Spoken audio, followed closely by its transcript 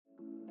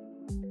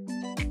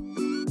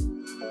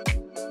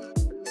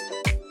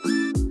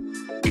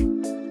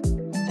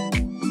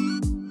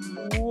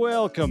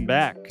Welcome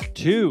back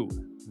to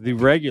the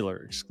regular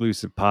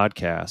exclusive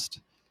podcast.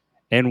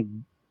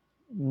 And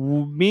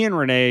me and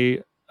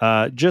Renee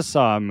just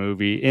saw a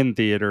movie in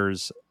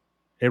theaters,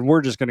 and we're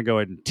just going to go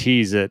ahead and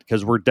tease it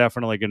because we're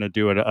definitely going to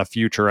do a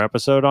future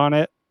episode on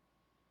it.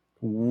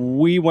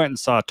 We went and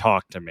saw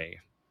Talk to Me.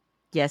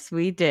 Yes,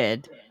 we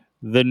did.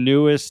 The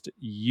newest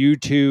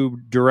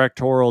YouTube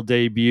directorial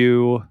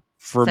debut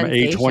from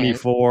Sensation.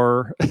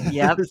 A24.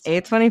 Yep,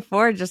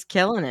 A24 just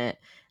killing it.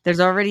 There's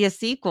already a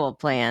sequel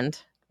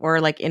planned or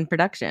like in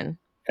production.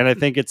 And I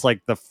think it's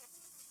like the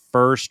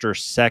first or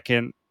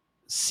second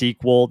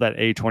sequel that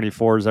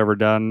A24 has ever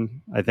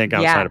done. I think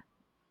outside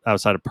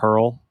of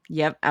Pearl.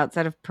 Yep,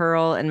 outside of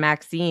Pearl and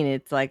Maxine,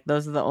 it's like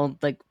those are the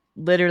old, like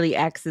literally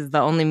X is the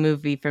only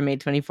movie from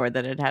A24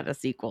 that had a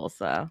sequel.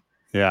 So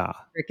yeah,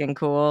 freaking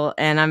cool.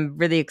 And I'm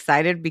really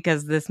excited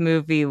because this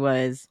movie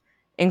was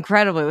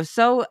incredible. It was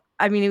so,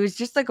 I mean, it was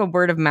just like a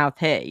word of mouth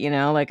hit, you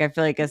know, like I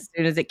feel like as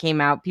soon as it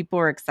came out, people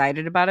were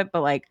excited about it.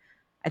 But like,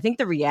 I think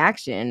the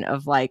reaction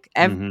of like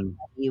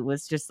everybody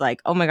was just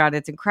like, oh my God,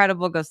 it's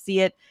incredible. Go see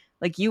it.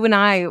 Like you and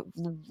I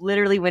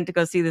literally went to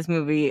go see this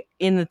movie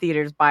in the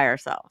theaters by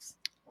ourselves.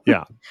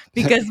 Yeah.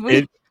 Because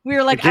we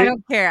were like, I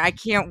don't care. I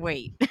can't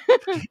wait.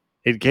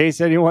 In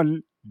case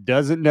anyone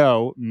doesn't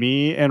know,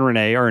 me and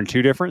Renee are in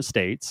two different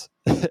states.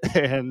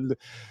 And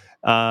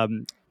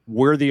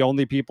we're the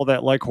only people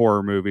that like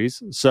horror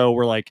movies. So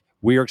we're like,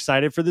 we are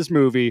excited for this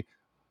movie.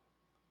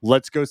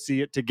 Let's go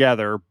see it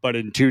together, but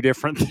in two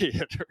different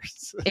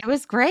theaters. It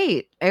was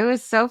great. It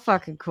was so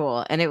fucking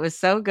cool. And it was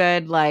so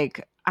good.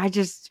 Like,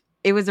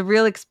 it was a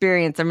real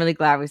experience. I'm really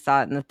glad we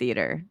saw it in the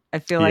theater. I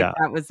feel like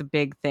that was a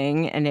big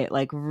thing. And it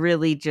like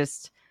really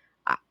just,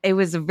 it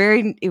was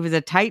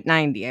a tight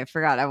 90. I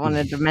forgot. I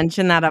wanted to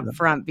mention that up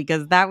front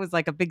because that was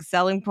like a big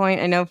selling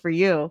point. I know for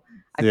you.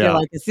 I feel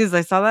like as soon as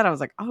I saw that, I was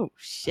like, oh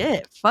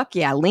shit, fuck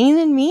yeah. Lean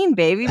and mean,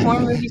 baby. More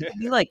movies should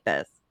be like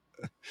this.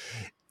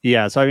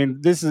 Yeah, so I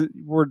mean,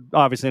 we're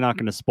obviously not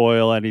going to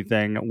spoil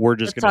anything. We're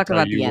just going to talk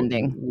about the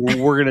ending.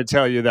 We're going to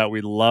tell you that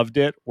we loved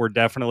it. We're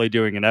definitely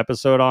doing an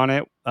episode on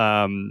it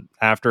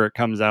after it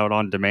comes out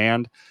on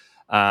demand.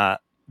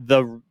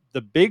 The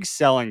big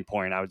selling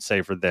point, I would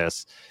say, for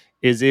this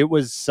is it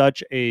was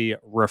such a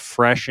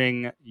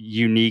refreshing,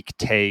 unique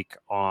take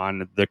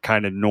on the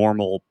kind of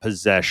normal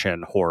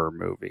possession horror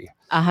movie.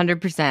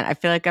 100%. I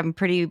feel like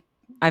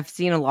I've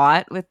seen a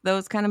lot with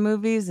those kind of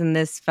movies, and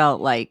this felt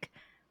like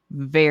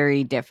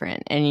very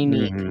different and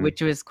unique,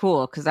 which was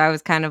cool because I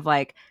was kind of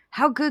like,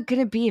 how good can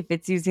it be if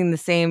it's using the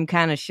same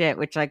kind of shit,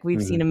 which like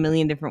we've seen a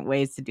million different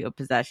ways to do a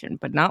possession,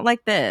 but not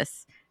like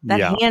this.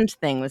 That hand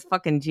thing was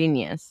fucking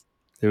genius.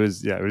 It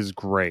was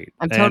great.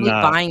 I'm totally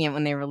buying it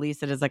when they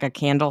release it as like a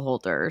candle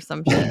holder or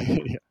some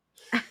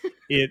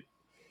shit.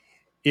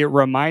 It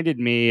reminded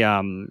me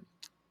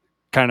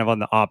kind of on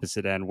the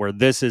opposite end where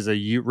this is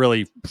a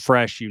really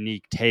fresh,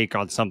 unique take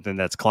on something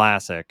that's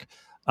classic.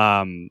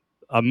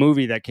 A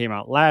movie that came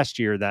out last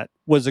year that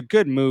was a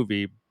good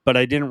movie, but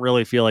I didn't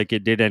really feel like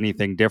it did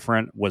anything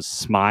different was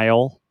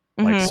Smile.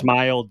 Like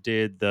Smile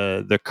did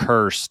the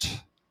cursed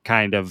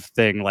kind of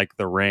thing, like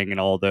The Ring and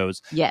all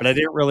those. Yes. But I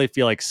didn't really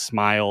feel like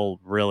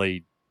Smile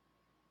really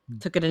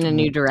took it in a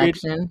new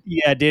direction.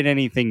 Did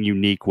anything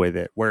unique with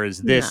it. Whereas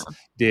this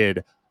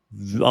did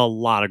a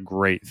lot of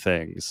great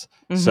things.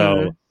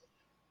 So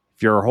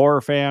if you're a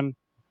horror fan,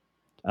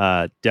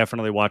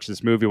 definitely watch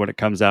this movie when it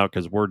comes out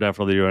because we're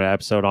definitely doing an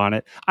episode on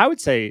it. I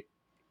would say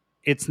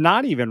it's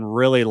not even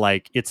really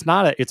like it's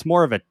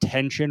more of a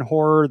tension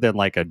horror than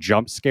like a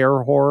jump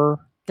scare horror.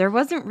 There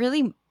wasn't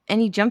really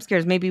any jump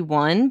scares, maybe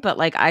one, but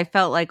like I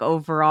felt like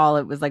overall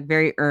it was like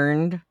very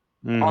earned,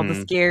 all the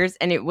scares,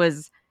 and it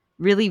was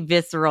really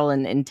visceral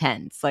and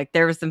intense. Like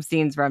there were some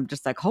scenes where I'm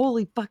just like,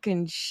 holy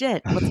fucking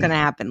shit, what's gonna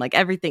happen? Like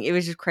everything, it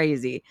was just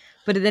crazy.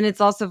 But then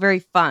it's also very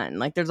fun.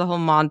 Like there's a whole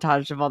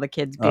montage of all the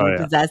kids being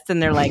possessed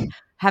and they're like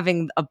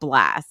having a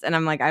blast. And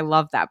I'm like, I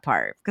love that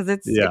part because it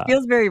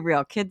feels very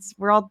real. Kids,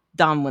 we're all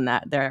dumb when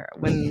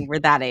we're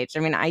that age. I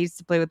mean, I used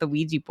to play with the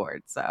Ouija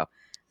board, so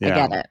I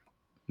get it.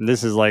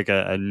 This is like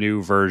a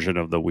new version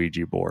of the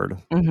Ouija board.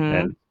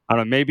 And I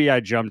don't know, maybe I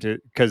jumped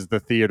it because the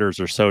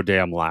theaters are so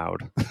damn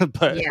loud.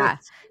 But yeah,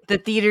 the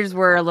theaters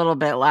were a little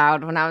bit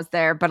loud when I was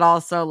there, but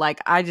also like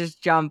I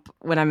just jump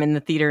when I'm in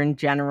the theater in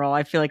general.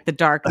 I feel like the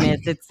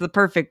darkness, it's the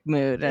perfect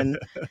mood.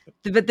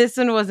 But this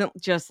one wasn't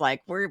just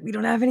like we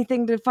don't have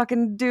anything to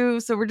fucking do,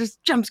 so we're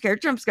just jump scare.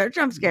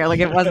 Like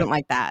it wasn't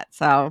like that.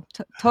 So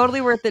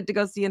totally worth it to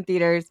go see in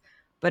theaters.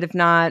 But if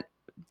not,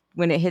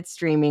 when it hits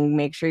streaming,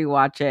 make sure you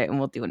watch it and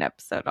we'll do an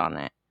episode on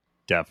it.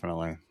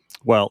 Definitely.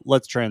 Well,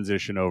 let's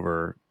transition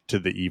over to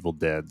the Evil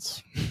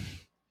Deads.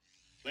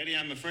 Lady,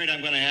 I'm afraid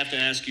I'm going to have to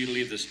ask you to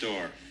leave the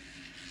store.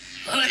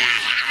 Who the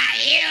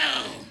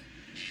hell are you?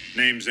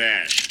 Name's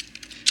Ash.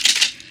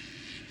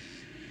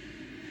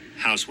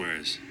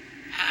 Housewares.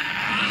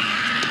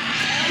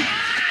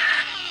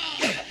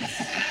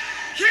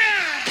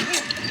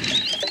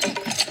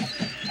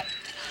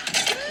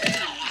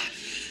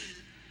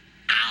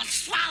 I'll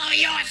swallow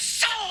your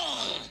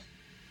soul.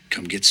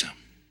 Come get some.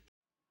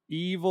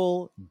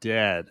 Evil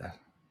Dead.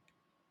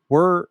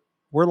 we're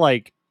we're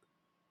like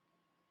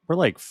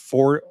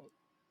four.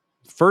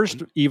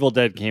 First Evil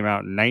Dead came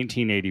out in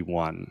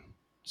 1981,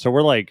 so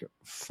we're like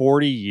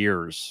 40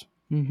 years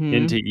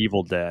into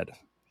Evil Dead.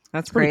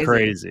 That's Pretty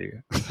crazy.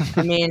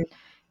 I mean,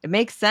 it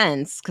makes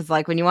sense because,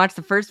 like, when you watch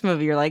the first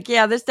movie, you're like,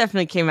 yeah, this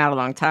definitely came out a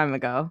long time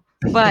ago,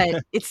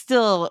 but it's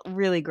still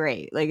really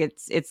great. Like,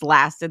 it's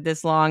lasted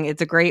this long.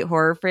 It's a great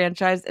horror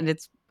franchise, and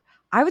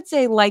I would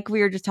say, like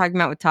we were just talking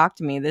about with Talk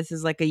to Me, this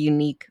is like a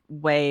unique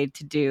way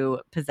to do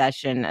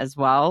possession as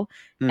well,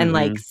 and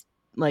like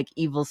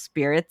evil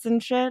spirits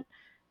and shit.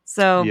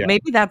 So Yeah.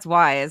 maybe that's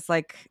why it's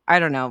like, I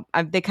don't know.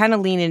 They kind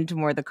of lean into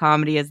more the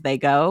comedy as they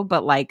go,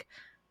 but like,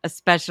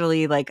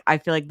 especially like, I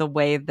feel like the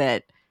way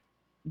that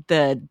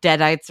the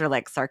Deadites are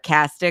like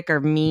sarcastic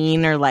or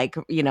mean or like,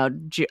 you know,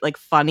 like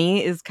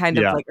funny is kind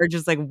of like, or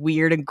just like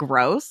weird and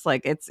gross.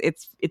 Like it's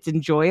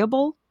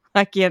enjoyable.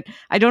 I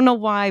don't know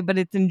why, but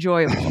it's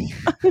enjoyable.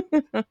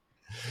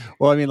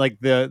 Well, I mean, like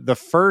the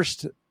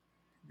first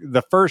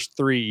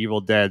three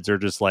Evil Deads are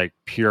just like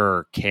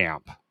pure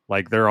camp.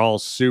 Like they're all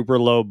super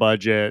low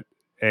budget,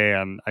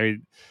 and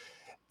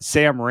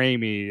Sam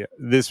Raimi,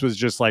 this was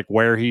just like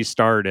where he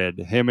started,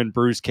 him and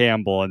Bruce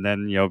Campbell, and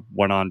then, you know,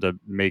 went on to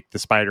make the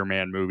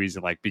Spider-Man movies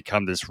and like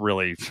become this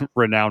really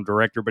renowned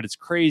director. But it's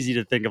crazy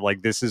to think of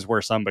like this is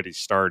where somebody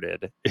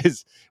started,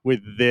 is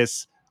with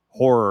this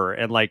horror.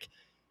 And like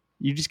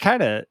you just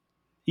kind of,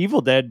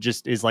 Evil Dead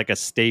just is like a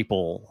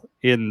staple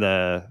in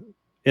the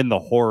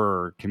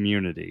horror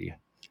community.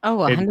 Oh,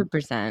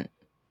 100%.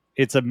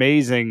 It's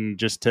amazing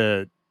just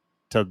to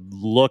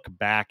look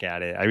back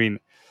at it. I mean,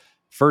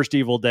 first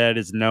Evil Dead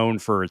is known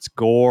for its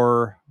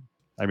gore.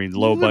 I mean,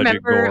 low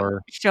budget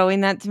gore.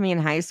 Showing that to me in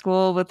high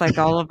school with like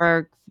all of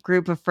our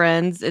group of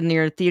friends in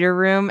your theater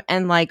room,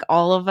 and like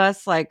all of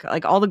us, like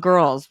all the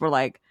girls were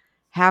like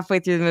halfway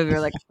through the movie,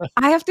 we're like,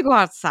 I have to go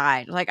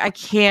outside. Like I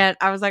can't.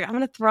 I was like, I'm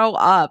gonna throw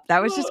up.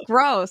 That was just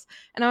gross.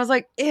 And I was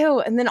like,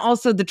 ew. And then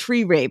also the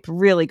tree rape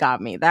really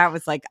got me. That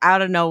was like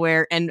out of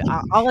nowhere, and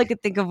all I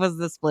could think of was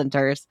the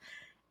splinters.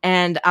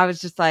 And I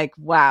was just like,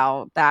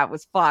 wow, that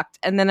was fucked.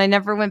 And then I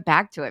never went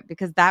back to it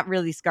because that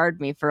really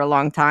scarred me for a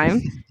long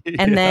time.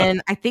 And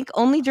then I think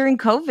only during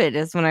COVID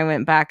is when I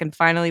went back and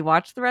finally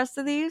watched the rest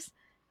of these.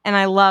 And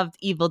I loved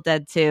Evil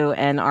Dead 2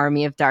 and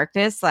Army of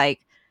Darkness.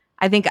 Like,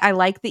 I think I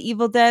like the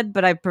Evil Dead,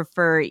 but I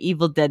prefer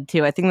Evil Dead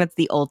 2. I think that's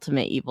the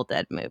ultimate Evil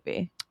Dead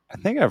movie. I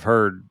think I've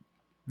heard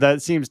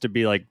that seems to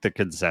be like the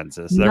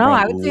consensus. No,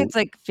 I would say it's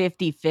like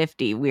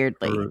 50-50,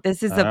 weirdly.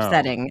 This is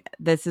upsetting.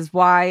 This is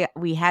why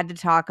we have to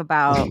talk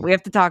about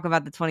the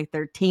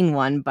 2013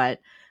 one, but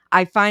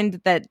I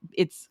find that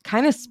it's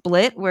kind of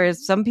split,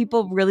 whereas some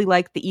people really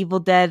like the Evil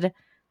Dead.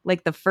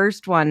 Like the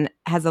first one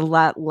has a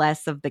lot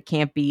less of the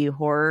campy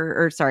horror,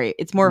 or sorry,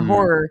 it's more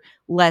horror,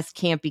 less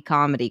campy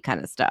comedy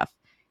kind of stuff.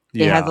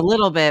 It has a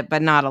little bit,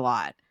 but not a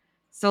lot.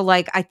 So,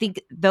 like, I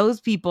think those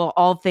people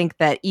all think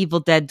that Evil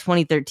Dead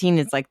 2013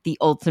 is like the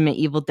ultimate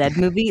Evil Dead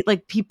movie.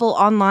 Like, people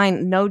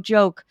online, no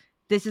joke,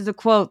 this is a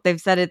quote.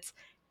 They've said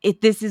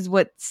this is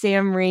what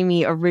Sam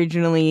Raimi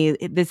originally,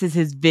 this is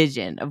his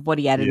vision of what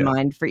he had in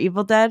mind for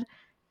Evil Dead.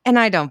 And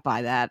I don't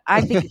buy that.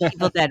 I think it's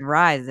Evil Dead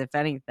Rise, if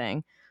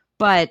anything.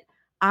 But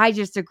I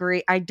just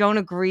agree. I don't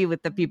agree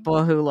with the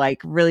people who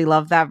like really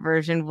love that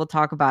version. We'll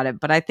talk about it.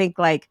 But I think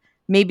like,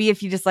 maybe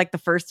if you just like the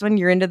first one,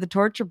 you're into the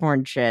torture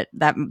porn shit.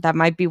 That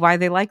might be why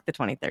they like the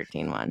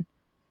 2013 one.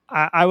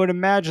 I would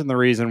imagine the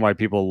reason why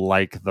people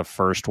like the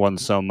first one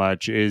so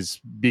much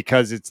is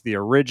because it's the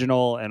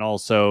original, and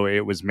also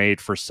it was made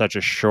for such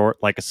a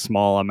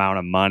small amount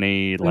of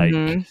money. Like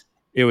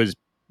it was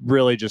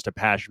really just a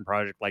passion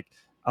project. Like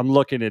I'm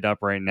looking it up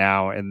right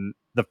now, and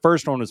the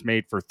first one was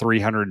made for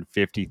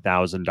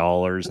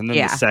 $350,000, and then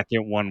the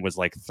second one was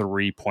like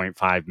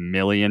 $3.5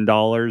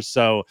 million.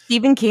 So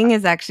Stephen King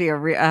is actually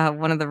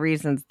one of the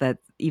reasons that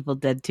Evil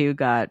Dead 2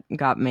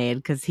 got made,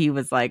 because he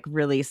was like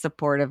really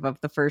supportive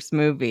of the first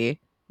movie.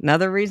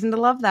 Another reason to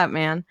love that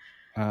man.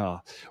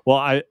 Oh, well,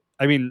 I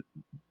mean,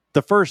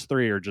 the first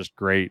three are just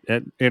great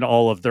in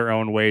all of their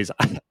own ways.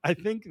 I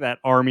think that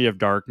Army of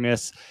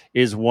Darkness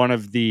is one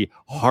of the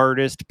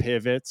hardest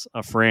pivots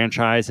a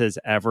franchise has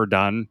ever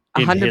done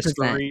in 100%.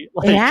 History.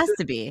 It has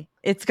to be.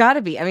 It's got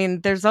to be. I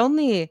mean,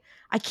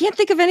 I can't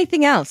think of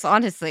anything else,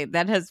 honestly,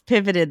 that has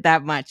pivoted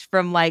that much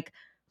from like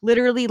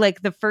literally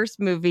like the first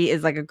movie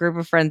is like a group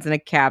of friends in a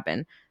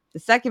cabin. The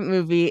second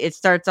movie, it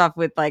starts off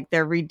with like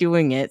they're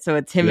redoing it. So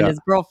it's him and his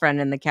girlfriend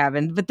in the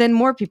cabin, but then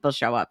more people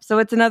show up. So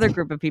it's another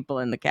group of people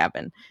in the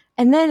cabin.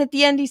 And then at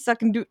the end, he's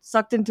sucked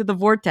into the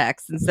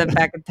vortex and sent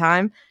back in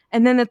time.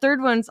 And then the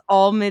third one's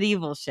all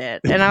medieval shit.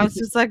 And I was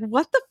just like,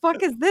 what the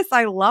fuck is this?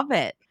 I love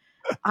it.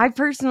 I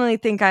personally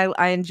think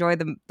I enjoy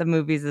the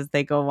movies as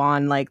they go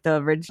on. Like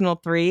the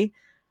original three,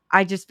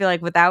 I just feel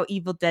like without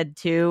Evil Dead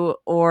 2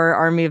 or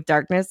Army of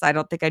Darkness, I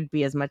don't think I'd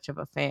be as much of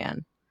a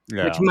fan.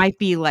 Which might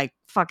be like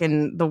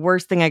fucking the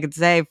worst thing I could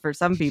say for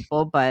some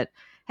people. But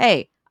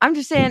hey, I'm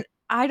just saying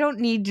I don't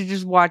need to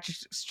just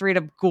watch straight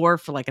up gore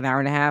for like an hour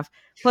and a half.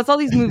 Plus, all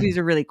these movies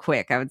are really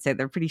quick. I would say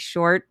they're pretty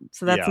short.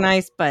 So that's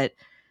nice. But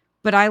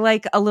I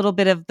like a little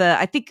bit of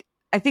I think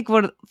I think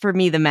what for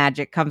me the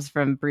magic comes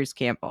from Bruce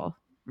Campbell.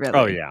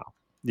 Really. Oh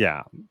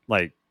yeah.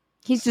 Like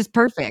he's just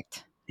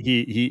perfect.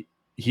 He's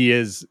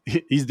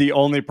the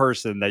only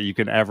person that you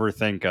can ever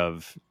think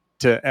of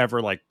to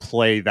ever like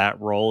play that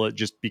role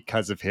just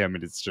because of him,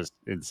 and it's just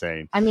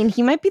insane. I mean,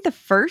 he might be the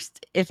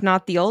first, if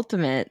not the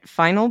ultimate,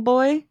 final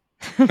boy,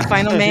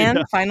 final man,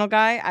 Yeah. final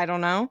guy. I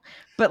don't know,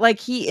 but like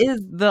he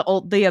is the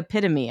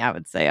epitome, I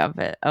would say,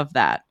 of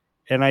that.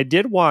 And I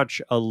did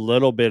watch a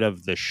little bit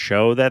of the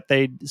show that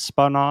they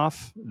spun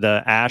off,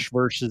 the Ash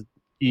versus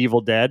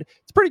Evil Dead.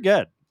 It's pretty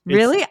good.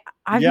 Really?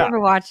 I've yeah. never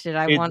watched it.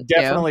 I It want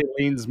definitely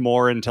leans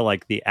more into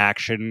like the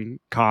action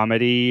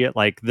comedy,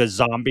 like the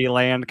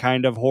Zombieland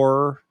kind of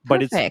horror,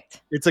 but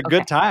Perfect. it's a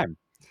good time.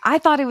 I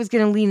thought it was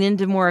going to lean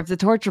into more of the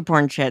torture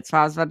porn shit. So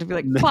I was about to be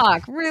like,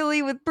 fuck,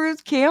 really? With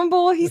Bruce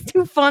Campbell? He's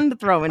too fun to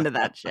throw into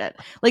that shit.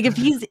 Like, if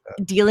he's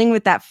dealing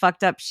with that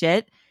fucked up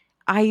shit,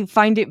 I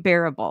find it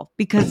bearable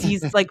because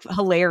he's like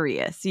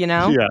hilarious, you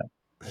know? Yeah.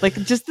 Like,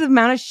 just the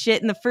amount of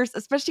shit in the first,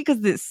 especially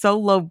because it's so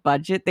low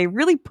budget, they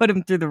really put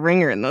him through the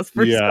ringer in those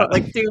first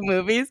like 2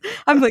 movies.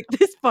 I'm like,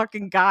 this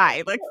fucking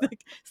guy, like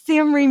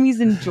Sam Raimi's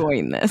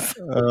enjoying this.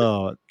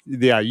 Oh,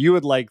 yeah. You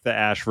would like the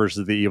Ash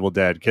versus the Evil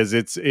Dead because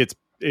it's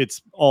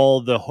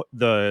all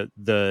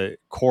the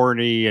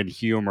corny and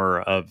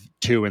humor of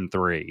 2 and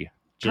 3.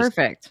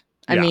 Perfect.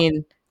 I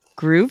mean,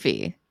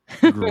 groovy.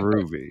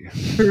 Groovy.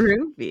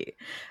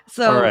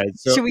 So, all right,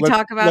 should we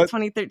talk about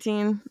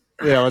 2013?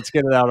 Yeah, let's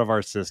get it out of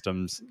our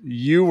systems.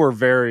 You were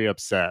very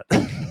upset.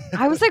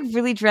 I was like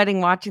really dreading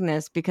watching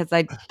this because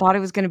I thought it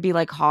was going to be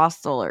like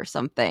Hostel or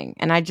something.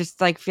 And I just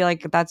like feel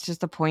like that's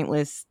just a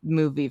pointless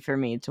movie for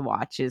me to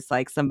watch, is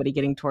like somebody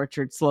getting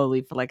tortured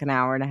slowly for like an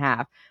hour and a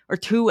half or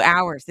 2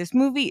 hours. This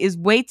movie is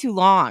way too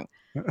long.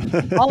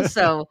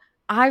 Also,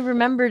 I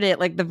remembered it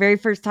like the very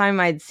first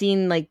time I'd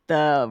seen like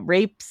the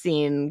rape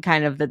scene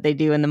kind of that they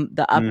do in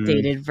the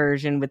updated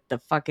version with the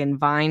fucking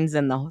vines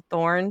and the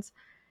thorns.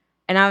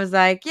 And I was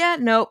like, yeah,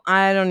 nope,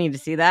 I don't need to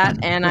see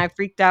that. And I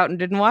freaked out and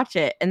didn't watch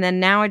it. And then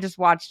now I just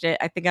watched it.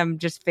 I think I'm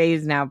just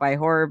phased now by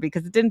horror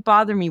because it didn't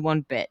bother me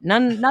one bit.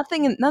 None of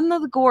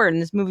the gore in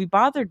this movie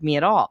bothered me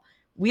at all.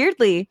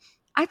 Weirdly,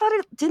 I thought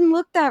it didn't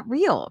look that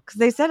real because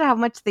they said how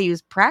much they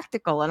use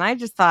practical. And I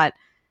just thought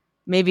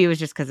maybe it was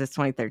just because it's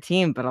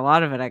 2013, but a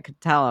lot of it I could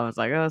tell. I was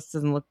like, oh, this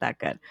doesn't look that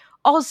good.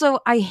 Also,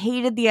 I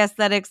hated the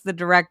aesthetics, the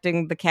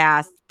directing, the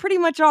cast, pretty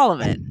much all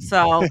of it.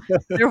 So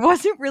there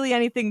wasn't really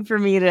anything for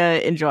me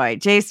to enjoy.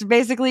 Jason,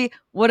 basically,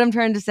 what I'm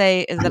trying to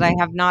say is that I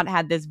have not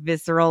had this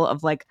visceral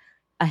of like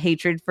a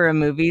hatred for a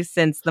movie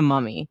since The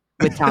Mummy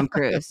with Tom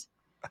Cruise.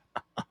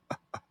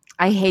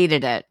 I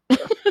hated it.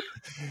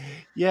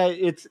 Yeah,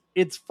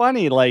 it's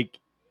funny. Like,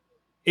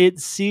 it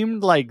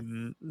seemed like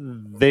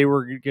they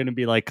were going to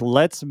be like,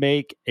 let's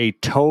make a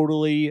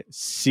totally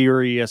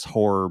serious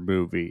horror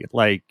movie.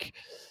 Like,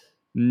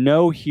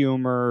 no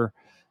humor,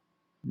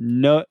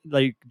 no,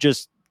 like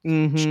just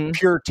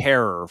pure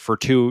terror for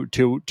two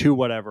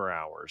whatever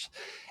hours.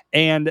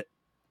 And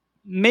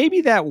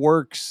maybe that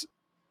works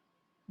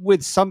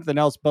with something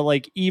else, but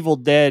like Evil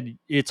Dead,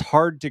 it's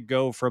hard to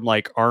go from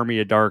like Army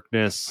of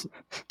Darkness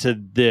to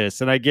this.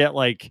 And I get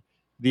like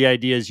the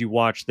idea is you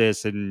watch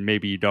this and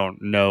maybe you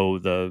don't know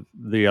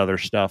the other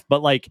stuff,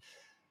 but like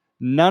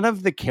none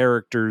of the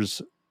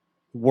characters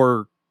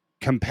were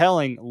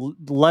compelling,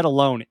 let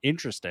alone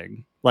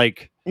interesting.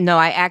 Like, no,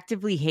 I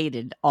actively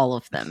hated all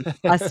of them,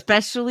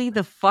 especially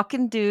the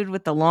fucking dude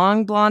with the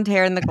long blonde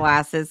hair and the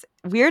glasses.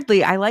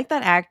 Weirdly, I like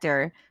that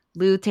actor,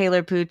 Lou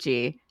Taylor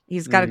Pucci.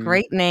 He's got a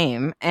great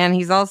name, and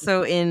he's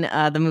also in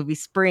the movie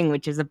Spring,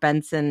 which is a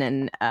Benson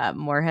and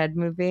Moorhead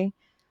movie.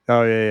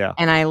 Oh, yeah.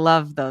 And I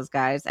love those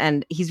guys,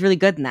 and he's really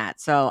good in that.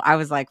 So I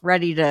was like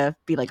ready to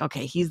be like,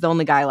 okay, he's the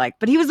only guy I like.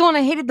 But he was the one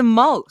I hated the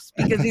most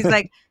because he's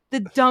like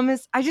the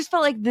dumbest. I just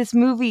felt like this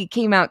movie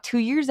came out 2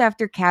 years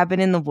after Cabin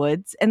in the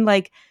Woods, and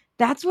like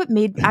that's what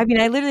made. I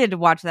mean, I literally had to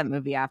watch that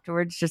movie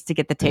afterwards just to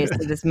get the taste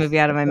of this movie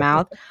out of my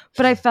mouth.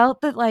 But I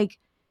felt that like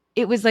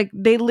it was like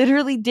they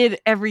literally did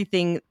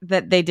everything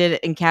that they did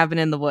in Cabin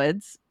in the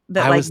Woods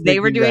that like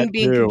they were doing,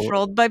 being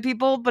controlled by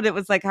people. But it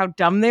was like how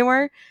dumb they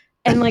were.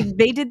 And like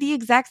they did the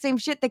exact same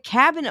shit. The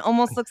cabin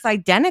almost looks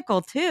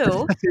identical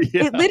too.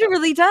 Yeah. It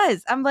literally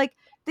does. I'm like,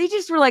 they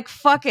just were like,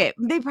 fuck it.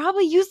 They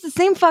probably used the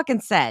same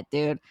fucking set,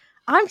 dude.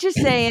 I'm just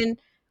saying,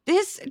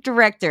 this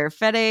director,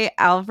 Fede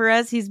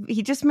Alvarez,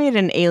 he just made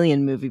an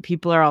Alien movie.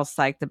 People are all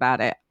psyched about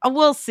it.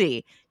 We'll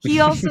see. He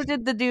also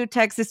did the new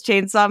Texas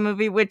Chainsaw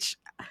movie, which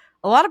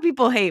a lot of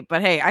people hate,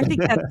 but hey, I think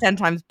that's 10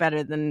 times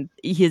better than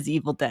his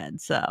Evil Dead.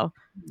 So,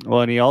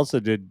 well, and he also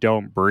did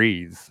Don't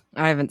Breathe.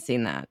 I haven't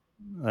seen that.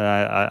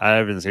 I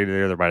haven't seen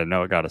it either, but I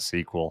know it got a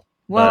sequel.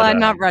 Well, but, I'm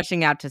not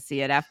rushing out to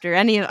see it after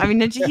any of, I mean,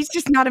 he's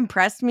just not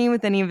impressed me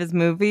with any of his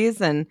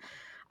movies. And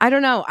I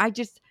don't know. I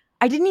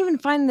didn't even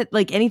find that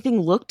like anything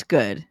looked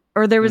good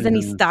or there was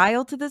any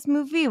style to this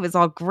movie. It was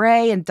all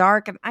gray and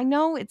dark. And I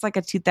know it's like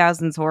a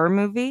 2000s horror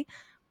movie,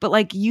 but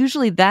like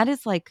usually that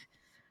is like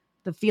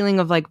the feeling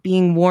of like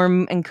being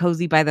warm and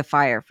cozy by the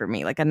fire for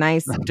me, like a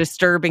nice,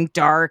 disturbing,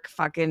 dark,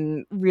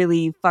 fucking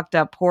really fucked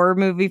up horror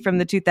movie from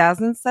the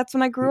 2000s. That's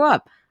when I grew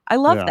up. I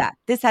love that.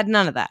 This had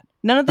none of that.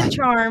 None of the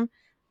charm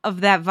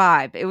of that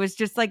vibe. It was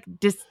just like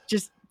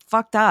just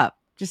fucked up,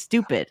 just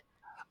stupid.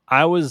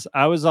 I was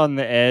on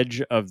the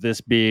edge of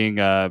this being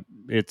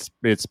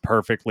it's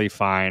perfectly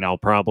fine. I'll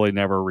probably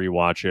never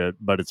rewatch it,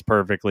 but it's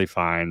perfectly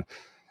fine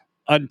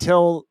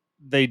until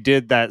they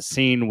did that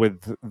scene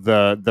with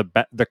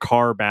the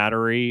car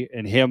battery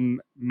and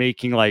him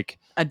making like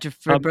a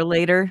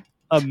defibrillator.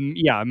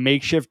 A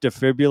makeshift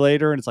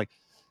defibrillator, and it's like,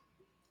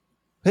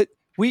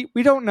 we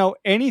don't know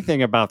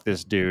anything about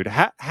this dude.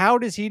 How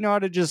does he know how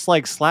to just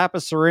like slap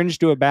a syringe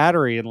to a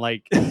battery and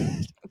like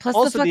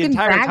plus the fucking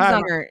bags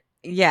on her.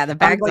 Yeah, the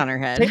bag's on her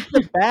head. Take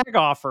the bag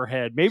off her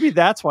head. Maybe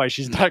that's why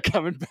she's not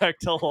coming back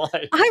to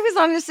life. I was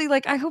honestly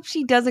like, I hope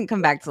she doesn't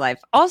come back to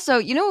life. Also,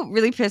 you know what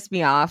really pissed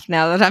me off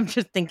now that I'm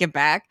just thinking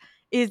back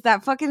is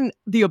that fucking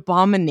the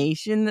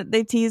abomination that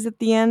they tease at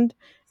the end.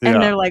 And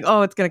they're like,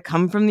 oh, it's going to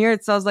come from the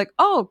earth. So I was like,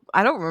 oh,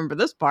 I don't remember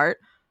this part.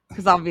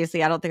 Because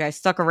obviously I don't think I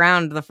stuck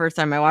around the first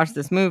time I watched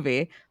this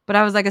movie. But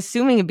I was like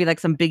assuming it'd be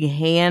like some big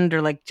hand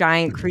or like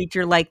giant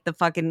creature like the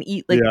fucking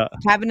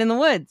Cabin in the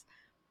Woods.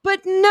 But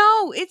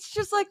no, it's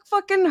just like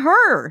fucking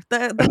her,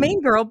 the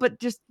main girl, but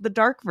just the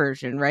dark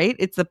version, right?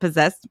 It's the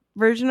possessed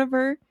version of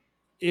her.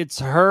 It's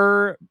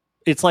her.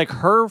 It's like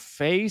her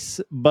face,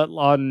 but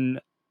on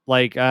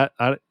like the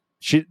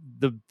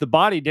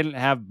body didn't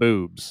have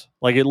boobs.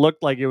 Like it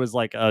looked like it was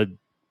like a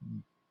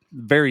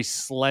very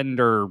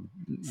slender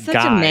such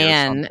guy a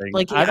man.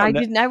 Like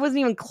I wasn't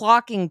even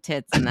clocking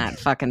tits in that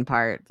fucking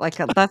part. Like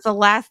that's the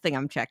last thing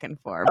I'm checking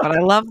for. But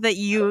I love that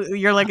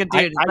you're like a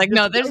dude. Like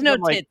no, there's no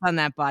tits on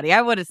that body.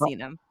 I would have seen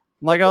them.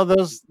 Like, oh,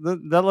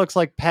 that looks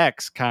like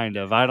pecs, kind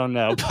of. I don't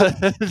know.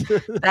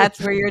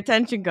 That's where your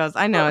attention goes.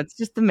 I know it's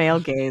just the male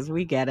gaze.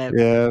 We get it.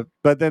 Yeah,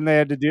 but then they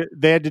had to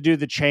do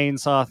the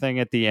chainsaw thing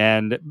at the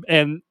end,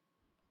 and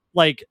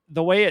like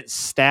the way it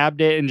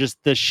stabbed it and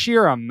just the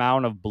sheer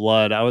amount of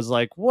blood, I was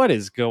like, what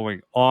is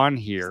going on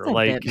here? Just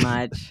a bit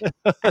much.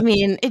 I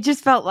mean, it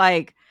just felt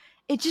like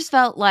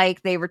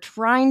they were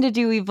trying to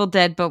do Evil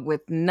Dead, but with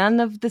none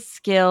of the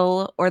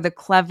skill or the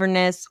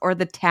cleverness or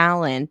the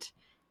talent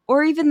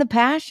or even the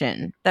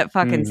passion that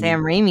fucking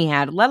Sam Raimi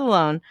had, let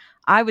alone,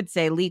 I would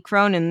say, Lee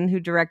Cronin, who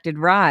directed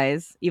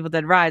Rise, Evil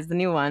Dead Rise, the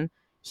new one.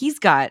 He's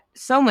got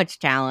so much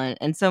talent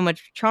and so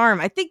much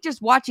charm. I think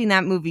just watching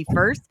that movie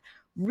first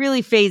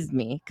really fazed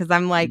me because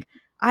I'm like,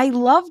 I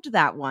loved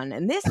that one.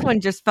 And this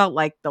one just felt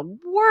like the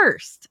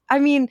worst. I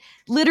mean,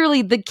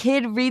 literally the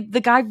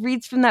guy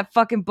reads from that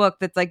fucking book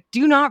that's like,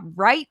 do not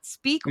write,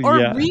 speak, or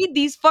read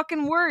these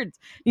fucking words.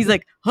 He's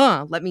like,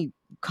 let me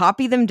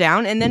copy them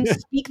down and then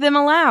speak them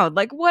aloud.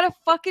 Like, what a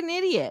fucking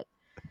idiot.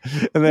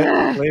 And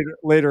then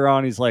later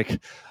on, he's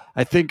like,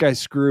 I think I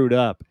screwed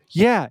up.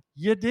 Yeah,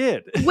 you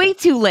did. Way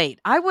too late.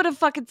 I would have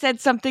fucking said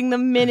something the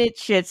minute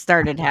shit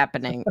started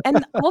happening.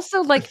 And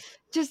also, like,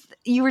 just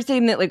you were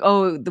saying that, like,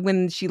 oh,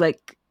 when she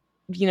like,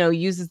 you know,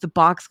 uses the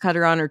box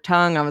cutter on her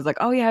tongue, I was like,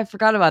 oh yeah, I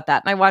forgot about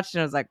that. And I watched it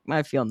and I was like,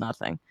 I feel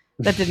nothing.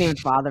 That didn't even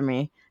bother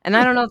me. And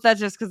I don't know if that's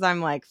just because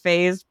I'm like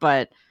phased,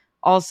 but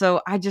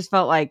also I just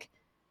felt like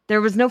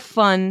there was no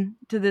fun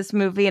to this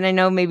movie. And I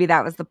know maybe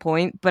that was the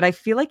point, but I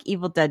feel like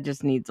Evil Dead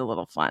just needs a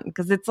little fun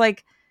because it's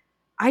like,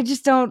 I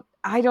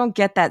don't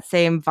get that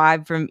same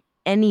vibe from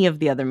any of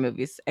the other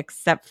movies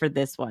except for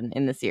this one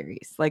in the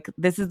series. Like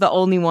this is the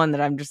only one that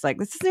I'm just like,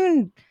 this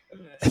isn't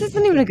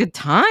even a good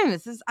time.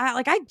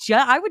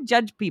 I would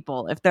judge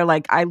people if they're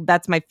like,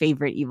 that's my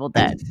favorite Evil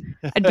Dead.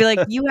 I'd be like,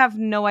 you have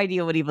no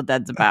idea what Evil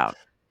Dead's about.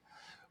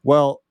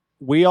 Well,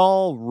 we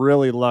all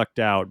really lucked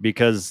out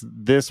because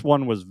this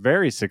one was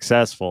very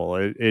successful.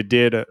 It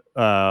did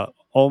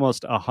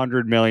almost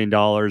 $100 million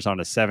on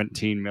a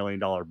 $17 million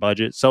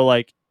budget. So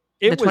like,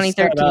 it was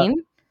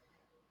 2013.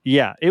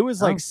 Yeah, it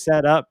was like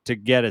set up to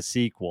get a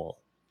sequel.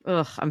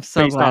 Ugh, I'm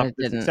so glad it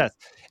didn't. Success.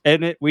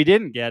 And we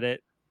didn't get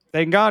it.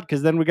 Thank God,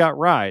 because then we got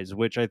Rise,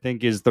 which I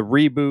think is the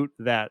reboot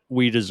that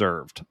we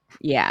deserved.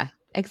 Yeah,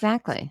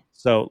 exactly.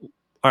 So,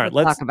 all right,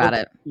 let's talk about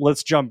it.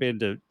 Let's jump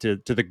into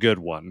the good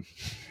one.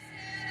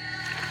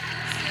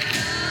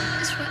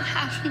 That's what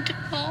happened to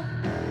Paul.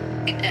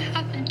 It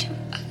happened to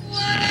us.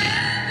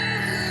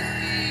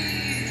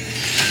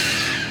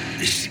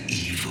 This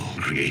evil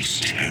creates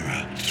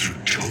terror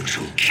through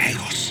total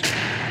chaos.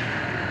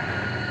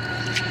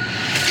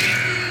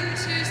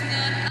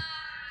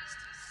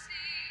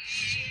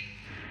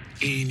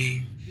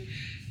 Eeny,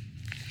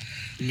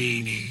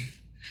 meeny,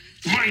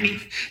 miny.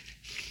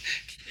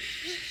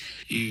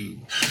 You.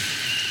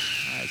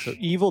 So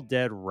Evil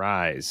Dead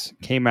Rise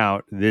came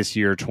out this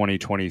year,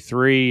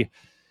 2023.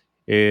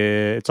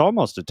 It's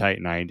almost a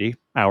tight 90,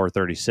 hour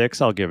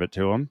 36. I'll give it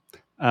to him.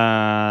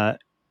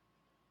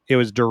 It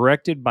was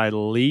directed by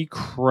Lee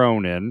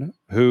Cronin,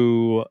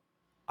 who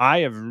I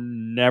have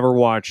never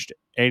watched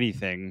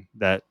anything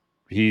that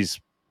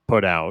he's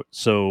put out.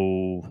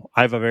 So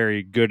I have a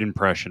very good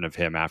impression of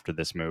him after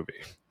this movie.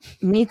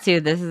 Me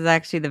too. This is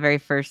actually the very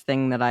first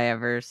thing that I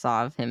ever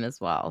saw of him as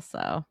well.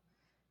 So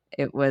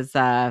it was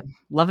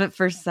love at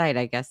first sight,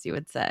 I guess you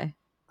would say.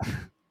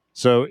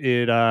 So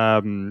it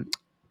on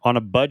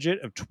a budget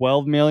of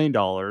 $12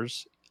 million,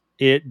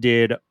 it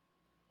did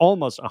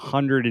almost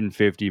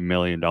 $150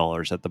 million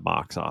at the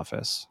box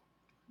office.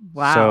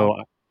 Wow.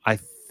 So I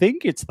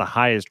think it's the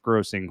highest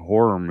grossing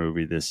horror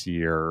movie this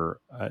year.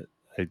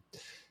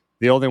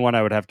 The only one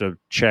I would have to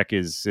check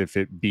is if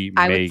it beat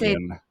I would say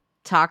Megan.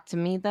 Talk to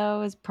Me,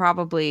 though, is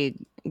probably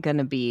going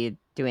to be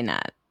doing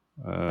that.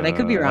 But I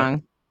could be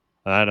wrong.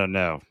 I don't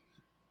know.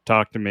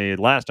 Talk to Me.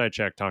 Last I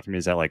checked, Talk to Me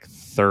is at like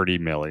 30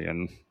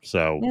 million.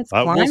 So It's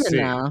we'll climbing see.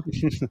 now.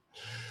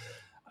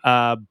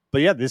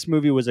 But yeah, this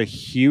movie was a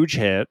huge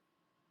hit,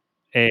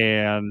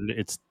 and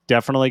it's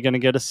definitely going to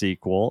get a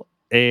sequel.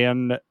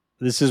 And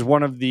this is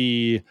one of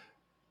the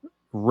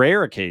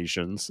rare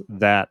occasions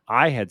that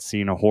I had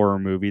seen a horror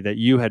movie that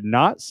you had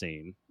not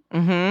seen.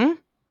 Mm-hmm.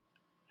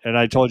 And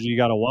I told you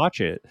got to watch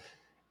it.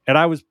 And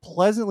I was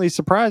pleasantly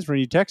surprised when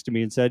you texted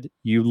me and said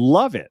you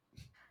love it.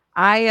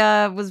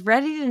 I was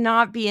ready to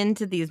not be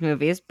into these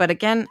movies, but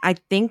again, I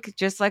think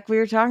just like we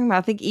were talking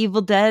about, I think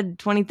Evil Dead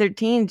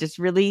 2013 just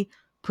really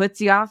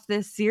puts you off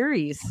this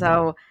series.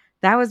 So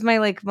that was my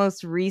like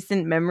most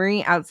recent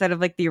memory outside of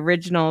like the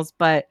originals.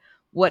 But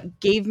what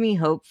gave me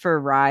hope for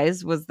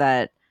Rise was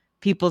that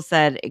people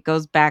said it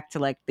goes back to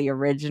like the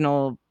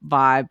original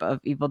vibe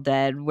of Evil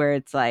Dead, where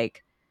it's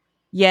like,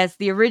 yes,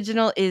 the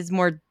original is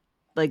more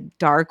like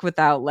dark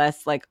without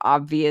less like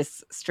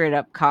obvious straight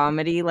up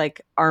comedy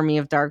like Army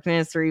of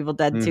Darkness or Evil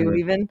Dead 2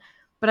 even.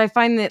 But I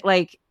find that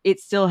like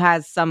it still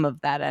has some of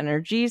that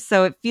energy.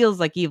 So it feels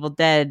like Evil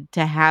Dead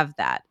to have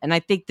that. And I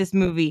think this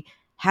movie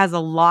has a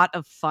lot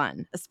of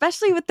fun,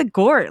 especially with the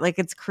gore. Like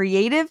it's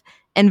creative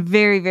and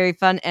very, very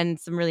fun and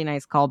some really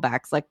nice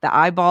callbacks, like the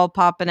eyeball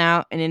popping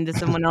out and into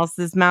someone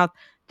else's mouth.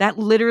 That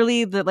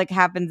literally that like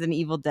happens in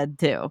Evil Dead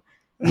 2.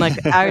 And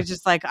like I was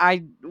just like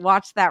I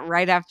watched that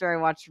right after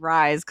I watched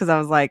Rise because I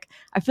was like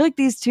I feel like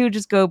these two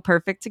just go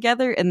perfect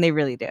together and they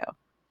really do.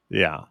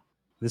 Yeah.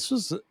 This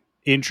was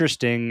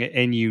interesting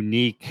and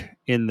unique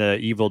in the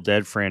Evil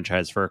Dead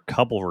franchise for a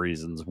couple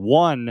reasons.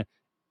 One,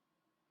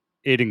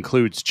 it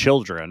includes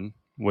children,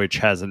 which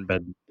hasn't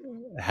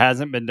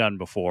been done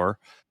before.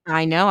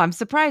 I know. I'm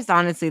surprised,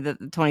 honestly, that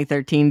the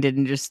 2013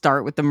 didn't just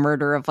start with the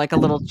murder of like a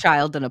little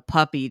child and a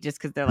puppy just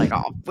because they're like,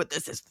 oh, but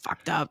this is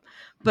fucked up.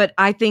 But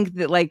I think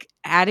that like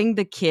adding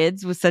the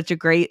kids was such a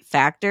great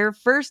factor.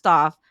 First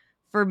off,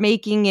 for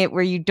making it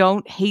where you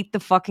don't hate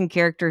the fucking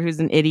character who's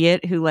an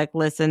idiot who like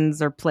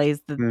listens or plays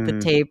the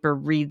tape or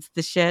reads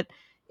the shit.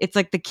 It's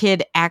like the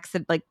kid acts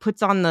it, like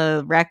puts on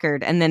the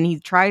record and then he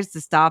tries to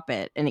stop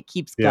it and it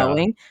keeps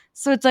going.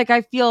 So it's like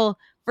I feel.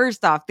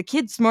 First off, the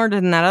kid's smarter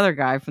than that other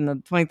guy from the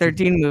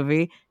 2013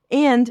 movie,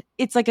 and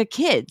it's like a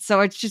kid, so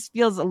it just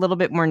feels a little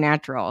bit more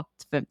natural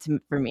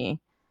for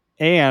me.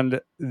 And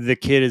the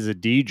kid is a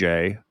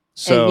DJ,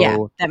 so yeah,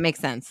 that makes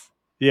sense.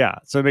 Yeah,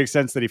 so it makes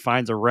sense that he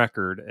finds a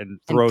record and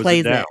throws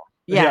plays it down.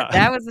 Yeah,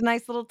 that was a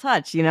nice little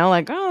touch, you know,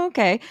 like, oh,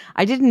 okay.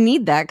 I didn't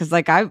need that because,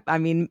 like, I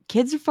mean,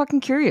 kids are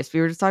fucking curious.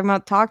 We were just talking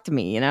about Talk to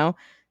Me, you know?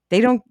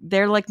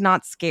 They're like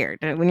not scared.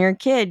 When you're a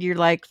kid, you're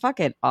like, fuck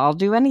it, I'll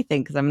do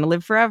anything because I'm going to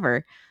live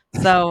forever.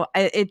 So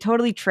it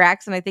totally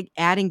tracks. And I think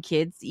adding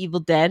kids to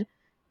Evil Dead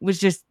was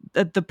just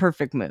the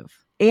perfect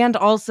move. And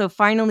also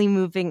finally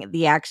moving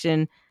the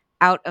action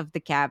out of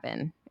the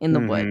cabin in the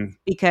woods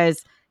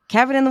because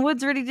Cabin in the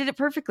Woods already did it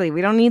perfectly.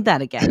 We don't need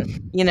that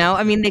again. You know,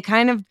 I mean, they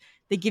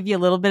give you a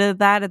little bit of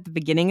that at the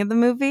beginning of the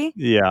movie.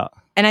 Yeah.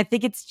 And I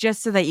think it's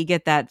just so that you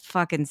get that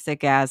fucking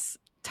sick ass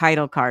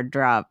title card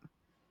drop.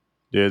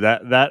 Dude,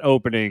 that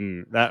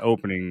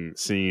opening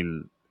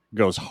scene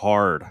goes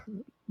hard.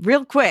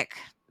 Real quick.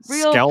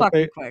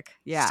 Fucking quick.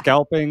 Yeah.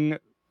 Scalping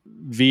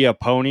via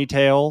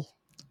ponytail.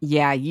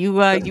 Yeah, you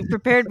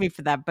prepared me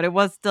for that, but it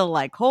was still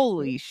like,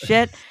 holy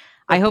shit.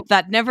 I hope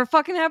that never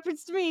fucking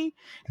happens to me.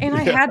 And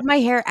I had my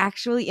hair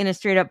actually in a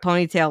straight up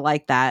ponytail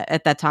like that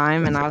at that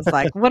time. And I was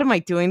like, what am I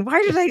doing? Why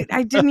did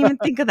I didn't even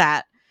think of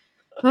that.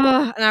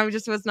 And I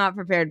just was not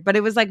prepared. But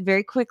it was like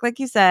very quick, like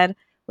you said.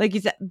 Like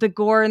you said, the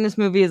gore in this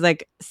movie is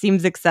like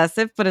seems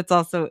excessive, but it's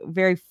also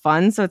very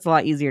fun. So it's a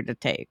lot easier to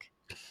take.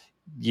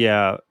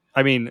 Yeah.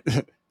 I mean,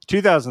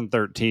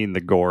 2013,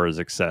 the gore is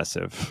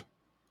excessive.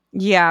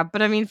 Yeah.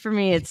 But I mean, for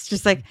me, it's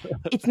just like,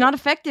 it's not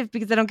effective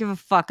because I don't give a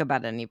fuck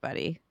about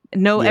anybody.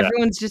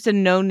 Everyone's just a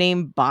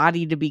no-name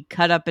body to be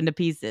cut up into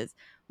pieces.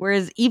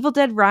 Whereas Evil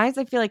Dead Rise,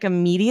 I feel like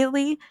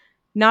immediately,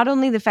 not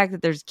only the fact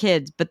that there's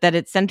kids, but that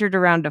it's centered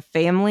around a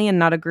family and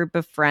not a group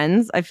of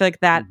friends. I feel like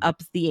that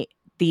ups the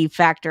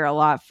factor a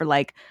lot for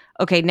like,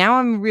 okay, now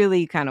I'm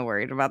really kind of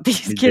worried about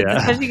these kids,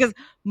 especially because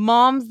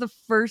mom's the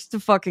first to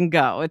fucking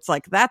go. It's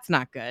like, that's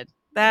not good.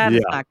 That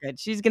is not good.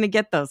 She's going to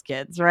get those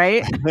kids,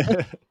 right?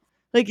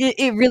 Like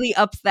it really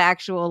ups the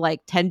actual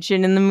like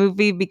tension in the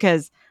movie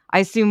because I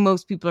assume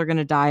most people are going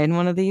to die in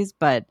one of these,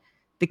 but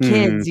the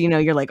kids, you know,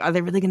 you're like, are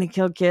they really going to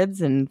kill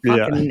kids? And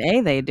fucking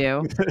A, they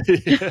do.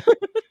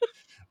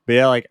 But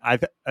yeah, like I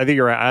think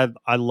you're right.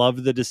 I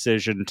love the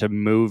decision to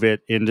move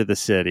it into the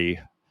city.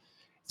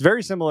 It's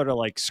very similar to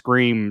like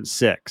Scream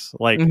 6.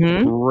 Like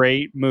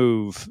great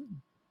move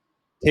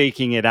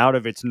taking it out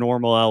of its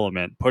normal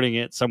element, putting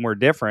it somewhere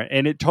different,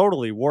 and it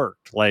totally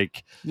worked.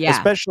 Like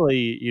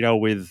especially, you know,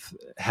 with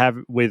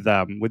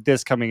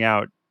this coming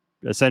out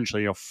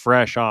essentially, you know,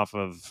 fresh off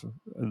of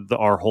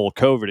our whole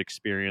COVID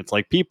experience.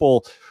 Like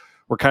people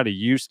were kind of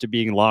used to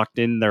being locked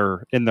in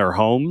their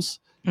homes.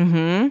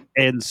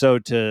 And so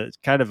to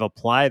kind of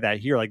apply that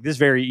here, like they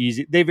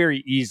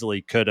very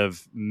easily could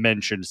have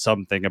mentioned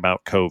something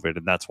about COVID,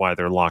 and that's why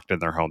they're locked in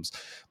their homes,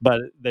 but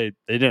they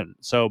didn't.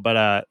 So,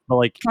 but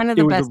like kind of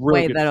the best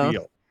way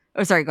that.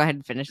 Oh, sorry. Go ahead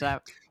and finish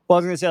that. Well, I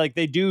was gonna say, like,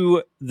 they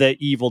do the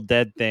Evil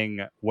Dead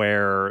thing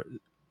where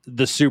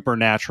the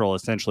supernatural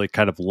essentially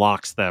kind of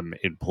locks them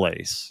in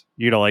place.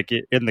 You know, like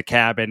in the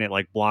cabin, it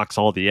like blocks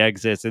all the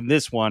exits. In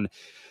this one,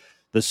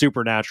 the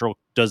supernatural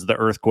does the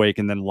earthquake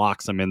and then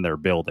locks them in their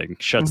building,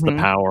 shuts the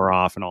power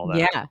off and all that.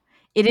 Yeah.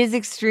 It is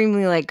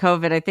extremely like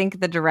COVID. I think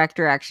the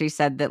director actually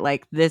said that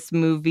like this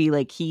movie,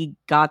 like he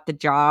got the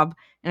job.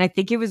 And I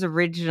think it was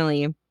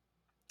originally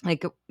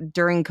like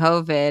during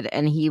COVID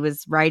and he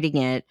was writing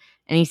it.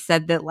 And he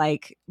said that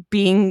like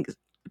being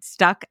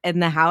stuck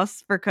in the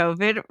house for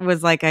COVID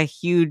was like a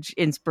huge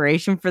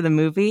inspiration for the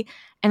movie.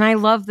 And I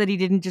love that he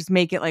didn't just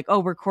make it like, oh,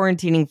 we're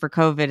quarantining for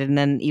COVID and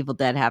then Evil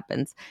Dead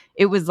happens.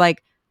 It was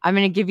like, I'm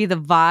going to give you the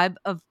vibe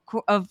of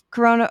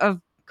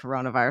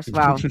coronavirus.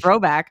 Wow.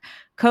 Throwback.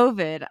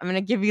 COVID. I'm going to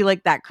give you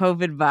like that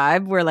COVID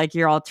vibe where like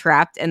you're all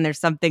trapped and there's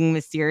something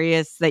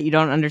mysterious that you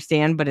don't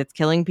understand, but it's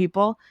killing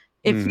people.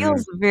 It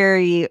feels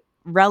very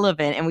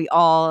relevant. And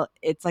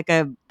it's like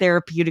a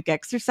therapeutic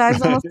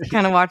exercise almost to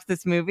kind of watch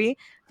this movie.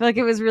 I feel like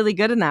it was really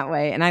good in that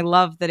way. And I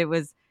love that it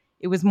was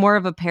more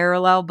of a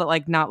parallel, but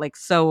like not like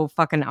so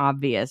fucking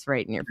obvious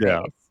right in your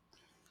face.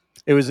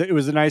 It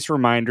was a nice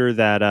reminder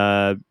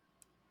that,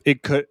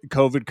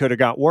 COVID could have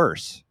got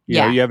worse. You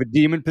know, you have a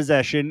demon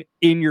possession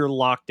in your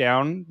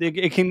lockdown.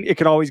 It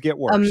could always get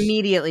worse.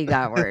 Immediately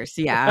got worse.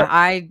 Yeah.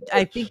 I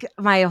think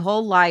my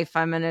whole life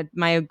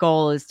my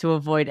goal is to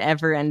avoid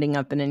ever ending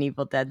up in an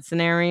Evil Dead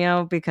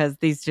scenario because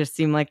these just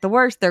seem like the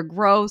worst. They're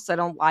gross. I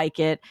don't like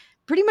it.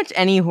 Pretty much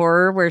any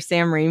horror where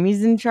Sam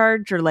Raimi's in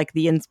charge or like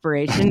the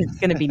inspiration, it's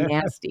going to be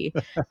nasty.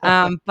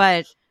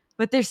 But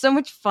there's so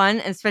much fun,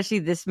 especially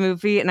this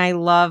movie, and I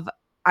love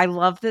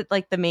that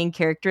like the main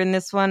character in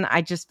this one,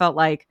 I just felt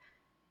like,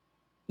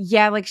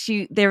 yeah, like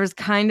there was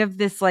kind of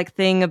this like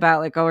thing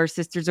about like, oh, her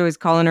sister's always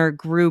calling her a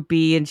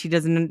groupie and she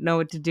doesn't know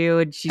what to do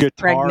and she's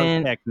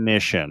pregnant.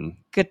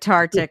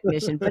 Guitar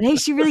technician. But hey,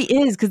 she really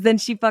is, because then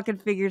she fucking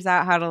figures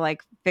out how to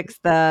like fix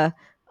the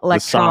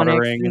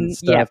electronics and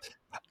stuff.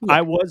 Yeah.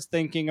 I was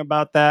thinking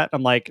about that.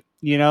 I'm like,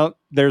 you know,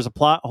 there's a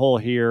plot hole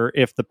here.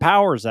 If the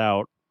power's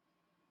out,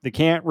 they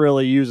can't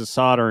really use a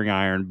soldering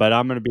iron, but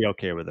I'm going to be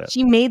okay with it.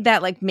 She made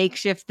that like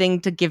makeshift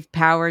thing to give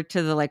power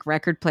to the like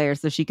record player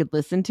so she could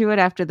listen to it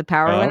after the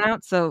power went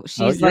out. So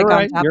she's like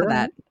on top of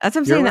that. That's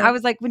what I'm saying. Right. I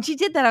was like, when she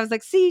did that, I was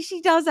like, see,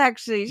 she does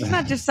actually. She's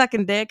not just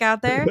sucking dick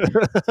out there.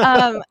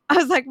 I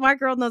was like, my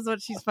girl knows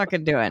what she's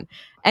fucking doing.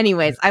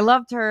 Anyways, I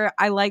loved her.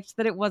 I liked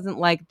that it wasn't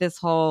like this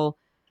whole,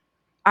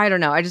 I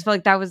don't know. I just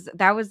felt like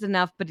that was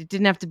enough, but it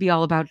didn't have to be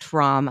all about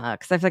trauma.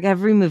 Because I feel like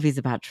every movie's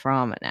about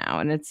trauma now,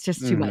 and it's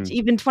just too much.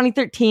 Even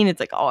 2013, it's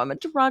like, oh, I'm a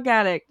drug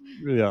addict.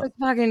 Yeah, it's like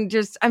fucking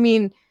just. I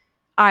mean,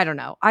 I don't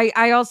know.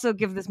 I also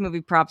give this movie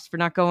props for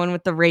not going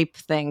with the rape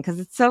thing because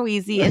it's so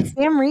easy. And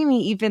Sam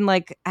Raimi even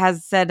like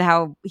has said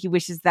how he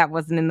wishes that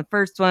wasn't in the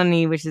first one.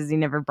 He wishes he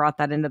never brought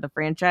that into the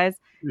franchise.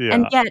 Yeah.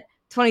 And yet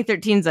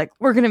 2013 is like,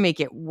 we're gonna make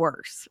it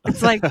worse.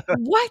 It's like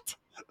what?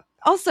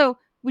 Also,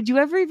 would you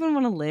ever even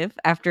want to live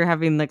after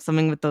having like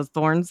something with those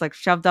thorns like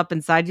shoved up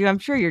inside you? I'm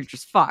sure you're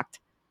just fucked.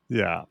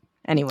 Yeah.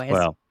 Anyways.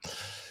 Well.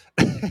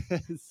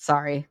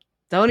 Sorry.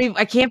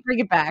 I can't bring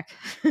it back.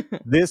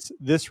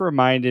 This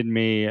reminded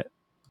me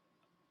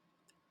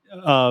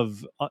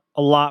of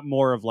a lot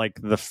more of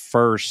like the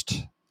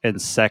first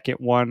and second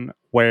one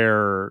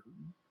where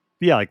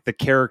like the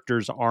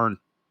characters aren't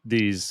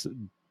these,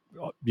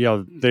 you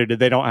know, they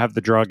don't have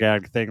the drug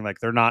addict thing. Like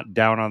they're not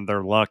down on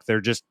their luck.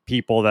 They're just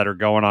people that are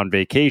going on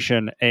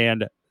vacation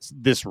and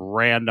this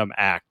random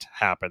act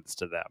happens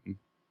to them.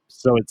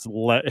 So it's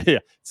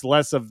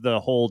less of the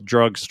whole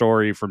drug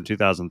story from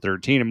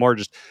 2013 and more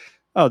just,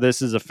 oh,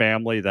 this is a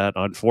family that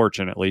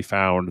unfortunately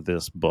found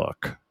this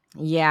book.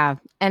 Yeah.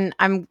 And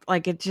I'm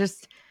like,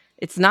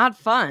 it's not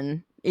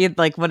fun.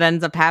 Like what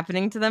ends up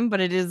happening to them, but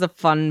it is a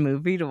fun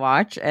movie to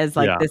watch as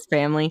like this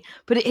family.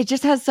 But it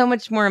just has so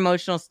much more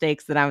emotional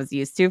stakes than I was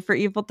used to for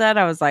Evil Dead.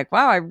 I was like,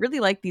 wow, I really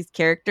like these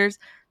characters.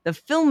 The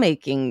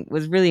filmmaking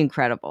was really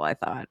incredible, I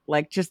thought.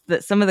 Like just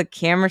some of the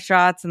camera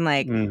shots and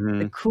like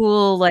the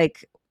cool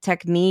like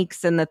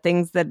techniques and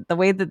the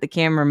way that the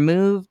camera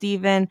moved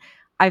even.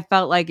 I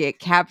felt like it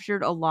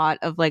captured a lot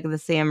of like the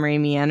Sam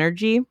Raimi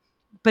energy,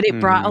 but it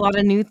brought a lot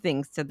of new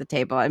things to the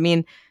table. I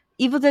mean,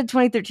 Evil Dead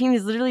 2013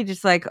 is literally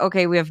just like,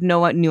 okay, we have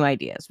no new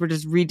ideas. We're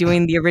just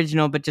redoing the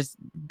original, but just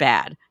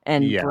bad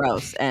and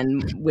gross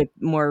and with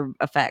more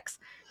effects.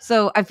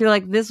 So I feel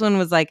like this one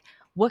was like,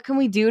 what can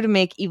we do to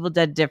make Evil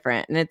Dead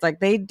different? And it's like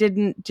they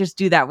didn't just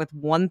do that with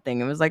one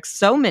thing. It was like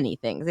so many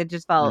things. It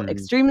just felt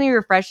extremely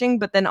refreshing,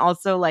 but then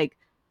also like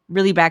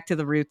really back to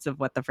the roots of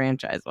what the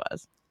franchise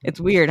was. It's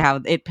weird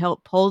how it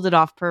pulled it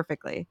off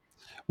perfectly.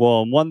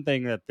 Well, one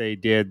thing that they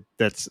did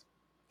that's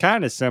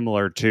kind of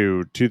similar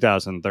to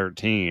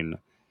 2013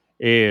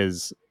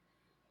 is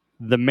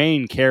the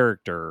main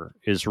character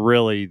is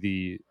really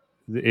the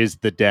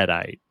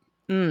Deadite.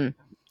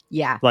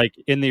 Yeah. Like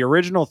in the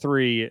original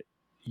 3,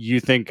 you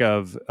think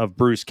of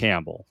Bruce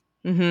Campbell.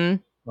 Mm-hmm.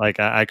 Like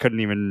I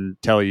couldn't even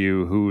tell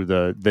you who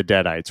the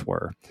Deadites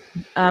were.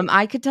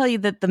 I could tell you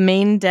that the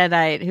main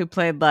Deadite who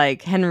played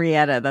like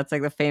Henrietta, that's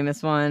like the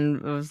famous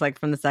one. It was like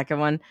from the second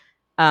one.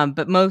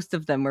 But most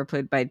of them were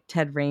played by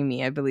Ted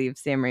Raimi, I believe,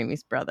 Sam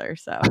Raimi's brother.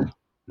 So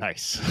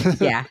nice.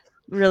 Yeah,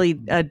 really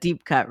a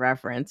deep cut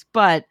reference.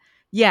 But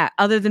yeah,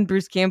 other than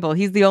Bruce Campbell,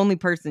 he's the only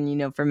person you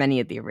know from any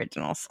of the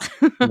originals.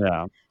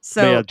 Yeah.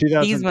 So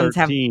yeah, these ones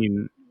have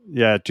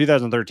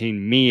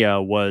 2013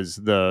 Mia was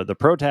the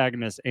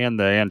protagonist and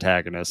the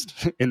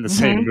antagonist in the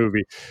same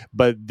movie.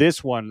 But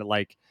this one,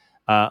 like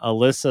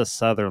Alyssa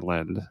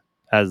Sutherland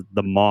as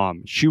the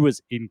mom, she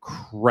was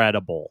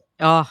incredible.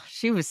 Oh,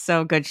 she was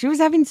so good. She was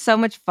having so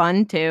much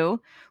fun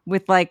too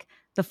with like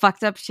the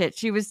fucked up shit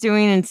she was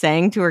doing and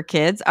saying to her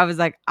kids. I was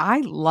like,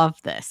 I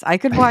love this. I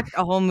could watch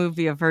a whole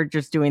movie of her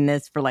just doing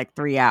this for like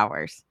 3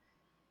 hours.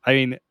 I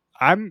mean,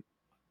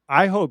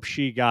 I hope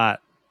she got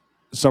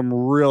some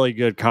really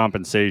good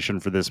compensation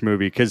for this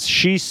movie because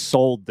she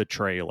sold the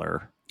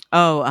trailer.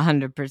 Oh,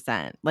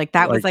 100%. Like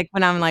that was like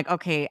when I'm like,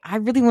 okay, I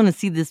really want to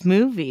see this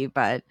movie,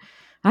 but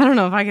I don't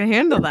know if I can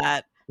handle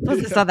that.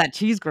 Plus, I saw that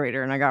cheese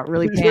grater and I got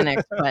really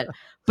panicked.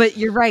 But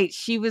you're right.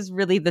 She was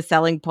really the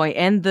selling point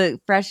and the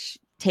fresh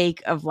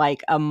take of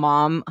like a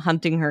mom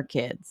hunting her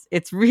kids.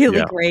 It's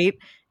really great.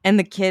 And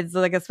the kids,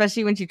 like,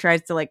 especially when she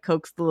tries to like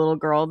coax the little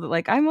girl that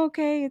like, I'm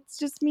okay. It's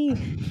just me.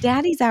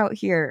 Daddy's out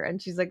here.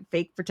 And she's like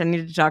fake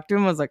pretending to talk to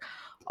him. I was like,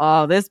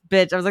 oh, this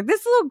bitch. I was like,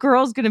 this little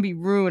girl's going to be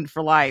ruined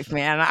for life,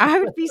 man. I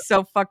would be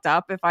so fucked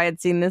up if I had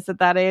seen this at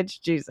that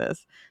age.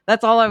 Jesus.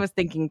 That's all I was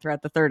thinking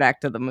throughout the third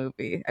act of the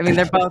movie. I mean,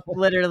 they're both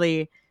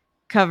literally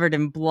covered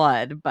in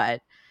blood,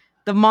 but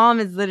the mom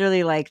is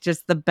literally like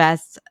just the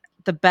best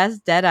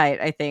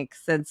Deadite, I think,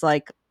 since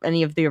like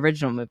any of the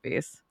original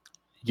movies.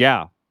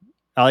 Yeah.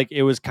 Like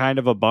it was kind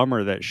of a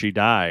bummer that she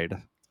died.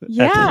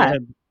 Yeah.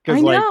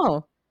 I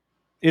know.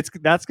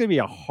 That's going to be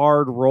a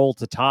hard role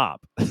to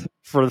top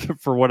for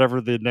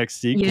whatever the next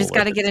sequel. You just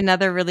got to get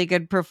another really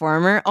good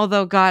performer.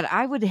 Although, God,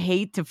 I would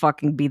hate to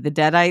fucking be the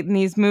Deadite in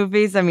these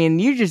movies. I mean,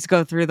 you just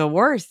go through the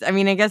worst. I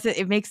mean, I guess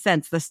it makes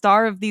sense. The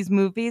star of these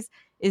movies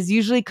is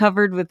usually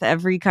covered with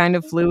every kind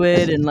of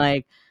fluid and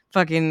like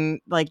fucking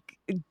like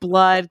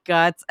blood,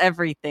 guts,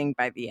 everything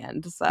by the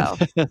end. So,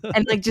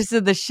 and like just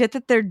the shit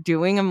that they're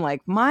doing, I'm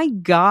like, my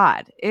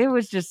God, it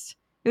was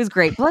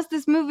great. Plus,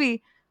 this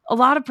movie, a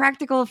lot of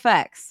practical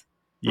effects.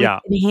 Yeah.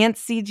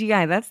 Enhanced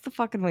CGI. That's the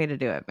fucking way to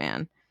do it,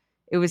 man.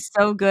 It was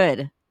so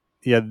good.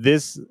 Yeah,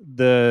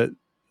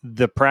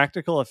 the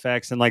practical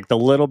effects and like the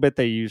little bit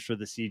they used for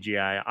the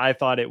CGI, I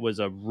thought it was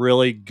a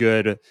really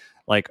good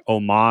like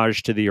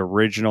homage to the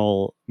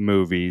original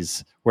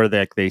movies where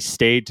they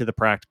stayed to the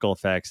practical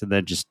effects and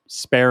then just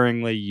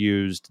sparingly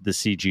used the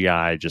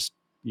CGI just,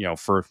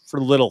 for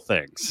little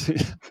things.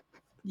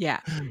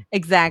 Yeah,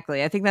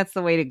 exactly. I think that's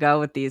the way to go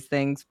with these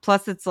things.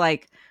 Plus it's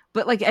like,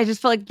 but like I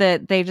just feel like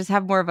that they just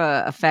have more of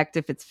a effect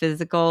if it's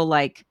physical.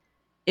 Like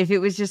if it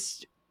was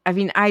just, I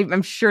mean,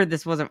 I'm sure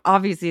this wasn't,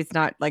 obviously it's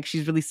not like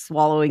she's really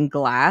swallowing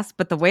glass,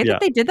 but the way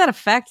that they did that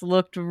effect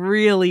looked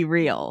really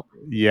real.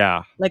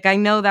 Yeah. Like I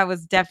know that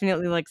was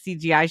definitely like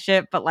CGI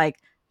shit, but like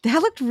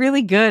that looked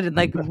really good and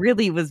like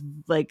really was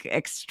like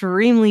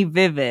extremely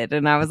vivid.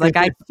 And I was like,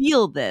 I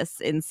feel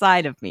this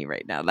inside of me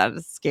right now. That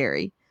is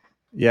scary.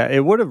 Yeah,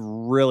 it would have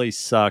really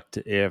sucked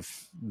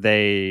if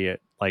they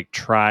like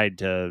tried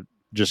to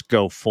just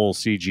go full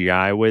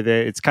CGI with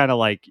it. It's kind of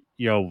like,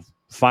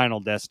 Final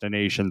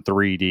Destination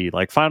 3D.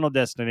 Like Final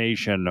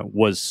Destination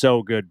was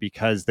so good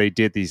because they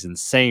did these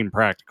insane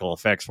practical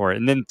effects for it.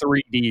 And then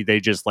 3D,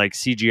 they just like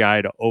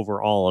CGI'd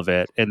over all of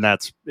it. And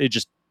it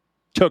just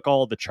took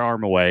all the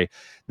charm away.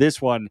 This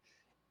one,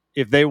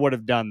 if they would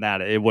have done that,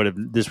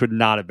 this would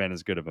not have been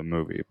as good of a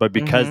movie. But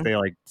because they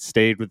like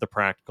stayed with the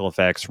practical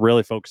effects,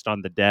 really focused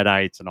on the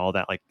Deadites and all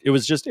that, like it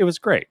was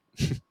great.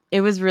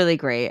 It was really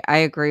great. I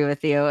agree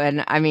with you.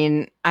 And I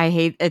mean,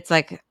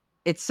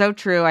 it's so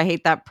true. I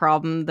hate that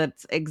problem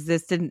that's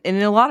existed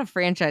in a lot of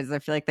franchises. I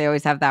feel like they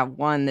always have that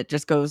one that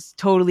just goes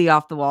totally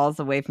off the walls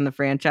away from the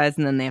franchise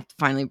and then they have to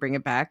finally bring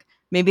it back.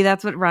 Maybe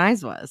that's what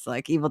Rise was.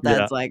 Like Evil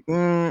Dead's like,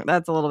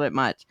 that's a little bit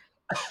much.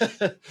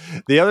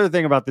 The other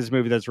thing about this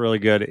movie that's really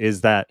good is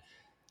that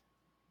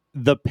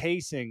the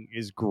pacing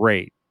is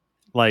great.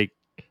 Like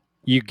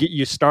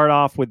you start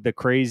off with the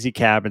crazy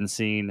cabin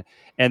scene,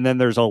 and then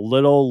there's a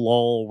little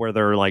lull where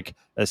they're like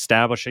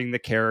establishing the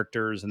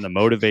characters and the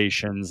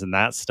motivations and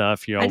that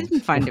stuff. I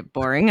didn't find it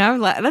boring. I was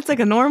like, that's like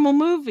a normal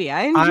movie.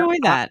 I enjoy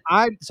that.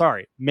 I'm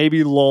sorry,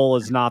 maybe lull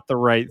is not the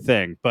right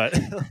thing, but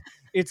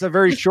it's a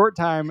very short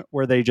time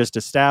where they just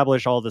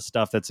establish all the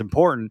stuff that's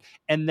important,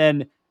 and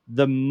then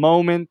the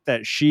moment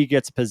that she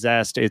gets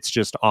possessed, it's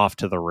just off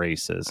to the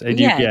races, and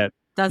Yeah, you get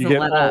doesn't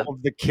let all up.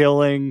 of the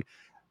killing.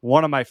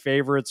 One of my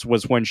favorites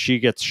was when she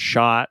gets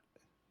shot,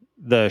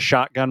 the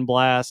shotgun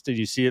blast, and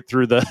you see it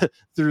through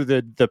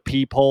the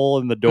peephole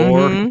in the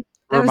door. Mhm.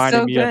 That was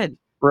so good.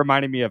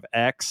 Reminding me of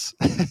X.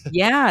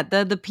 Yeah,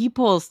 the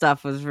peephole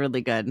stuff was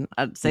really good.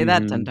 I'd say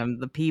that 10 times,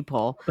 the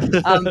peephole.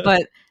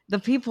 But the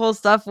peephole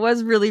stuff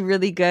was really,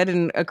 really good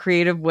and a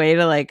creative way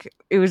to like.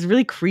 It was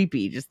really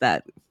creepy, just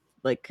that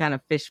like kind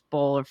of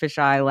fishbowl or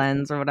fisheye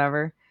lens or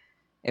whatever.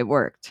 It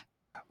worked.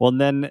 Well, and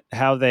then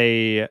how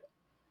they,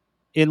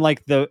 in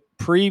like the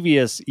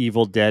previous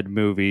Evil Dead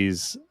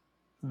movies,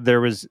 there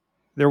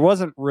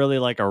wasn't really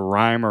like a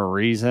rhyme or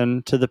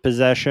reason to the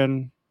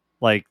possession.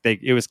 Like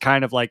it was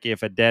kind of like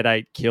if a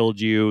Deadite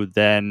killed you,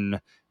 then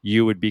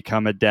you would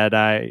become a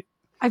Deadite.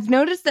 I've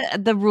noticed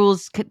that the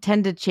rules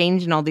tend to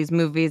change in all these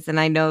movies, and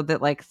I know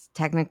that like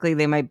technically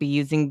they might be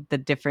using the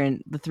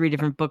 3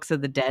 different books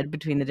of the dead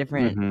between the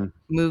different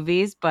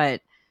movies,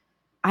 but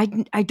I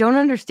don't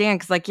understand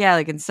because like yeah,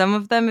 like in some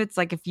of them it's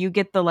like if you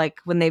get the like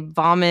when they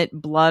vomit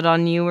blood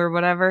on you or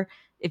whatever,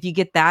 if you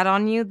get that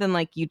on you, then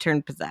like you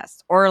turn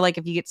possessed, or like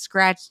if you get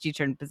scratched, you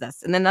turn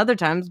possessed, and then other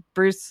times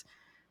Bruce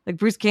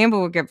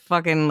Campbell would get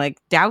fucking like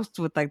doused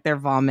with like their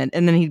vomit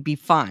and then he'd be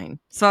fine.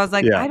 So I was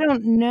like, Yeah. I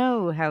don't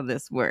know how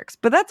this works,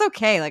 but that's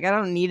okay. Like I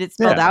don't need it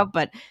spelled out,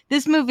 but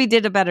this movie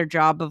did a better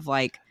job of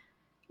like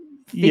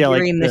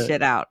figuring the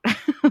shit out.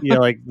 Yeah,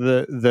 like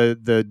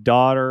the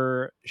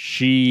daughter,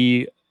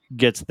 she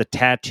gets the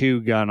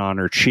tattoo gun on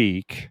her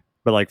cheek,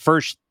 but like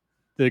first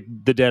the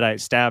Deadite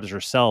stabs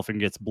herself and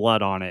gets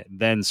blood on it,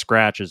 then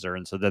scratches her,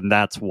 and so then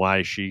that's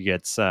why she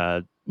gets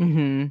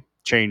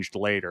changed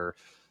later.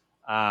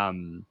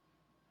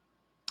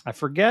 I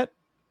forget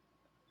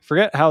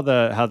how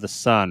the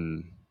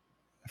son,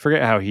 I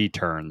forget how he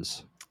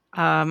turns.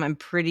 I'm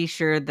pretty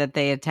sure that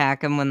they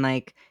attack him when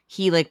like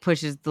he like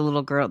pushes the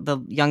little girl, the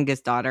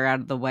youngest daughter, out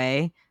of the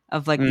way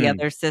of like the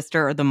other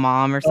sister or the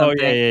mom or something.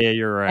 Oh yeah,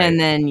 you're right. And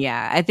then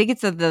yeah, I think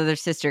it's the other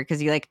sister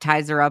because he like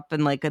ties her up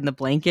and like in the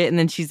blanket, and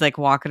then she's like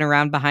walking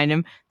around behind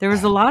him. There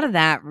was a lot of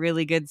that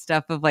really good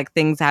stuff of like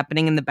things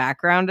happening in the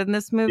background in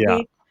this movie.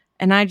 Yeah.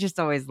 And I just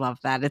always love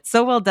that. It's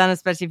so well done,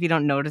 especially if you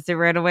don't notice it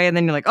right away. And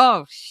then you're like,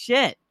 oh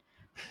shit.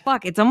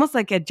 Fuck. It's almost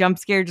like a jump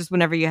scare just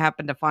whenever you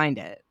happen to find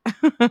it.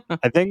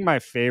 I think my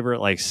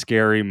favorite like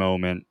scary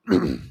moment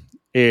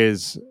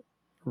is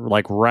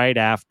like right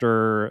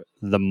after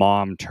the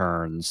mom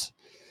turns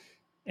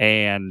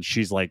and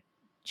she's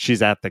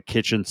at the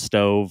kitchen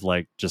stove,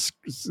 like just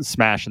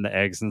smashing the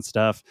eggs and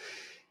stuff.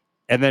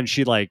 And then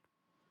she like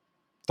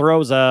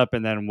throws up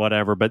and then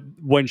whatever. But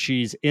when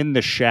she's in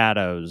the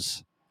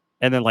shadows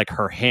and then like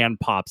her hand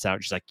pops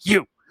out, she's like,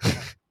 you.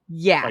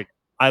 Yeah. Like,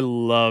 I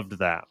loved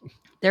that.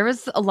 There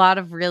was a lot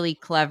of really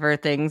clever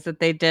things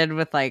that they did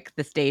with like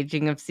the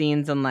staging of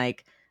scenes and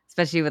like,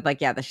 especially with like,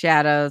 yeah, the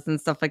shadows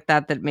and stuff like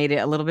that, that made it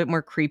a little bit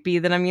more creepy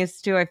than I'm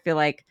used to. I feel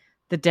like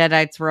the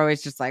Deadites were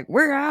always just like,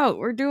 we're out,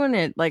 we're doing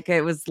it. Like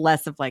it was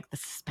less of like the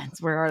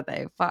suspense. Where are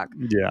they? Fuck.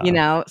 Yeah. You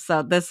know?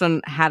 So this one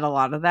had a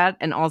lot of that.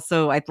 And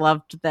also I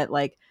loved that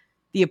like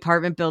the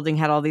apartment building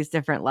had all these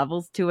different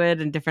levels to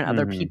it and different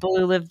other people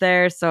who lived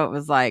there. So it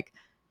was like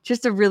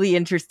just a really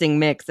interesting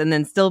mix, and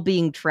then still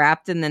being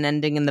trapped and then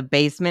ending in the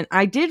basement.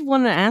 I did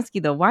want to ask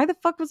you though, why the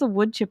fuck was a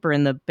wood chipper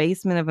in the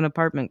basement of an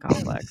apartment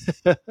complex?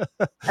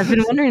 I've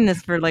been wondering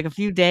this for like a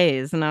few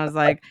days, and I was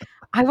like,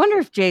 I wonder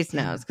if Jace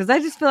knows, because I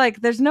just feel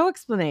like there's no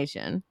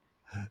explanation.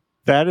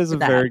 That is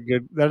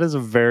a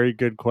very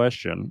good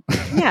question.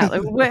 Yeah,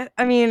 like,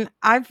 I mean,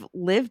 I've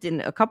lived in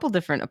a couple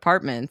different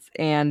apartments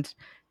and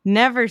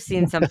never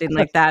seen something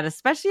like that,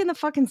 especially in the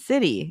fucking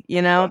city.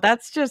 You know,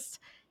 that's just,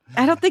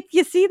 I don't think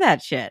you see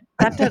that shit.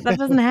 That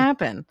doesn't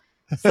happen.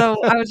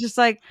 So I was just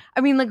like,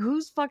 I mean, like,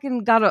 who's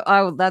fucking got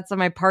that's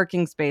my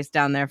parking space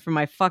down there for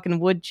my fucking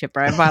wood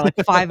chipper. I buy like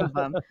 5 of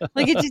them.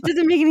 Like, it just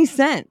doesn't make any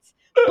sense.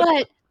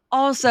 But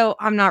also,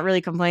 I'm not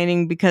really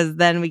complaining because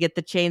then we get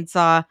the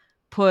chainsaw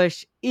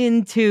push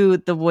into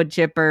the wood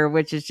chipper,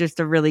 which is just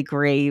a really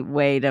great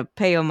way to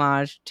pay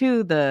homage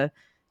to the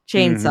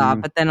chainsaw,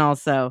 but then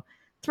also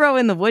throw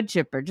in the wood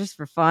chipper just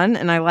for fun.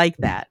 And I like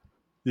that.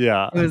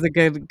 Yeah. It was a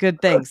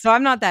good thing. So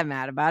I'm not that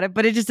mad about it,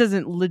 but it just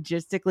doesn't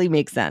logistically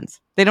make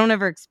sense. They don't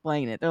ever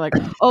explain it. They're like,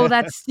 oh,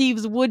 that's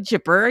Steve's wood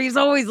chipper. He's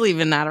always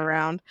leaving that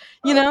around,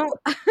 you know?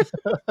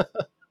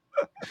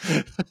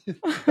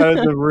 That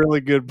is a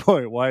really good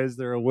point. Why is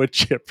there a wood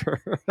chipper?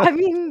 I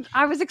mean,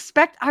 I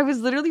was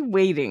literally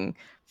waiting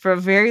for a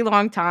very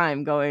long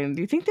time going,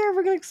 do you think they're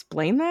ever going to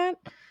explain that?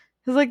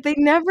 It's like they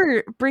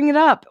never bring it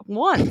up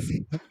once.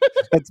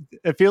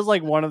 It feels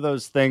like one of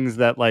those things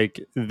that like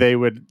they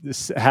would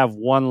have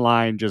one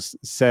line just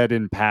said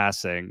in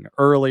passing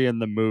early in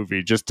the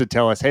movie just to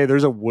tell us, hey,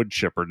 there's a wood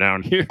chipper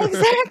down here.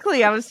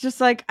 Exactly. I was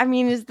just like, I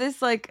mean, is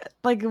this like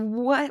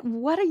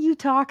what are you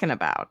talking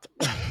about?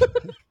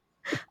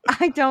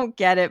 I don't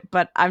get it,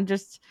 but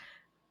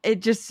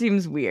it just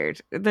seems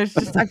weird. I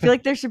feel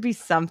like there should be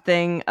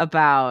something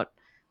about,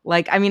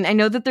 like, I mean, I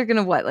know that they're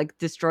gonna like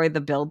destroy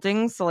the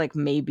buildings, so like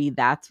maybe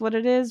that's what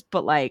it is,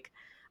 but like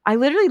I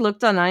literally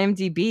looked on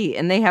IMDb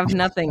and they have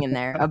nothing in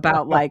there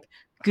about like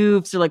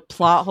goofs or like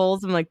plot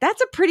holes. I'm like,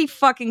 that's a pretty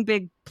fucking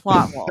big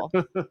plot hole,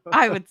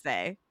 I would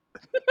say.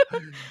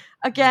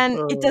 Again,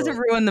 it doesn't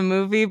ruin the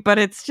movie, but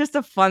it's just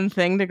a fun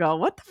thing to go,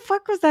 what the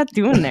fuck was that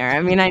doing there?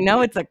 I mean, I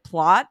know it's like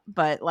plot,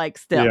 but like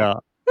still.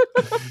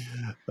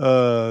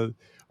 Yeah.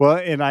 Well,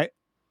 and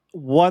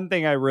one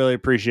thing I really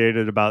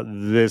appreciated about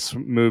this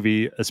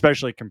movie,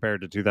 especially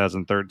compared to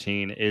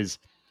 2013, is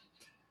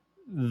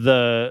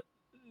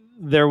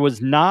there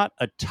was not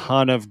a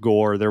ton of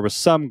gore. There was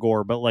some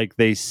gore, but like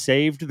they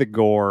saved the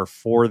gore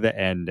for the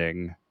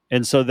ending.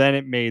 And so then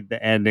it made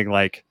the ending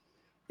like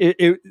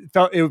it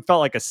felt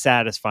like a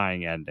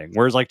satisfying ending.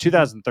 Whereas like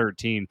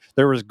 2013,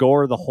 there was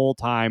gore the whole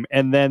time,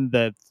 and then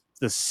the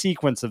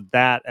sequence of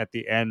that at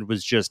the end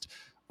was just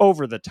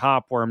over the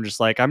top, where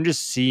I'm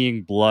just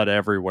seeing blood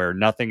everywhere.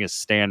 Nothing is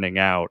standing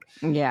out.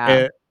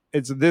 Yeah.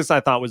 It's this I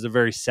thought was a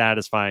very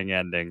satisfying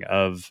ending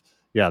of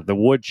the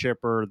wood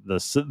chipper, the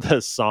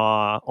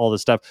saw, all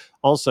this stuff.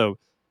 Also,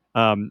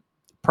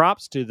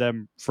 props to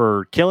them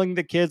for killing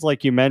the kids,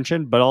 like you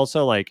mentioned, but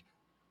also like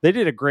they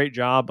did a great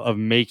job of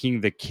making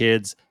the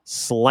kids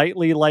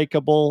slightly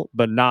likable,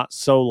 but not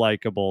so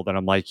likable that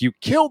I'm like, you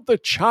killed the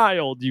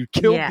child, you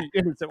killed the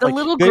innocent. The like,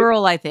 little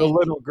girl, I think. The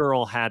little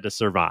girl had to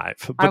survive,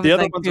 but the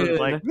other ones were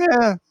like,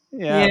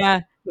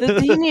 yeah. The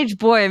teenage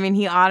boy, I mean,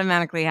 he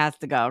automatically has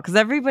to go because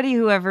everybody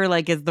who ever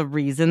like is the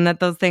reason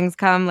that those things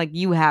come, like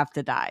you have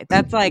to die.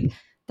 That's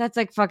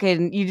like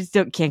fucking, you just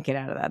can't get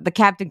out of that. The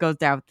captain goes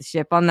down with the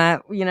ship on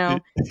that,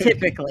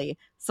 typically.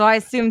 So I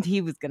assumed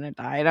he was gonna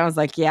die, and I was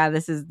like, yeah,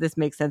 this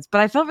makes sense. But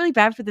I felt really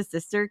bad for the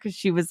sister because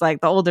she was like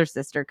the older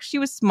sister, because she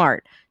was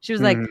smart. She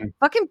was like,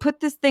 fucking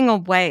put this thing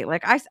away.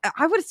 Like I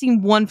would have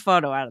seen one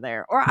photo out of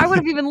there, or I would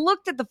have even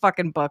looked at the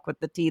fucking book with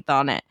the teeth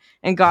on it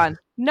and gone,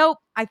 nope,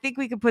 I think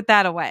we could put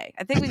that away.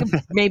 I think we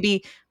could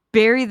maybe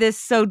bury this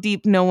so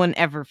deep no one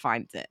ever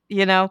finds it.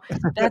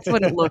 That's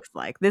what it looks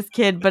like. This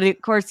kid, but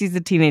of course he's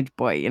a teenage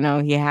boy,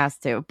 he has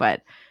to.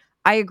 But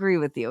I agree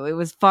with you. It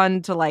was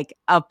fun to like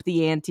up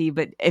the ante,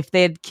 but if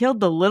they had killed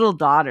the little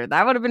daughter,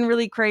 that would have been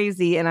really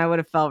crazy and I would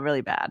have felt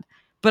really bad.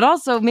 But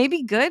also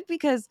maybe good,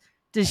 because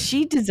does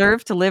she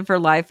deserve to live her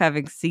life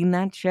having seen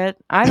that shit?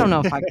 I don't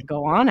know if I could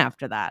go on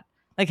after that.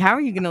 Like, how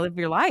are you going to live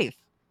your life?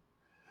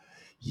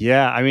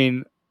 Yeah, I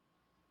mean,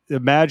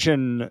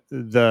 imagine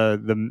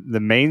the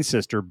main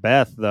sister,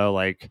 Beth, though,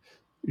 like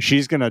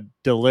she's gonna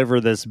deliver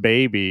this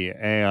baby,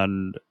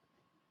 and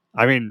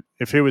I mean,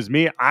 if it was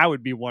me, I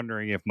would be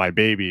wondering if my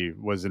baby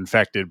was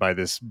infected by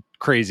this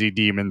crazy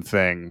demon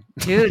thing.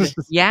 Dude,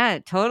 yeah,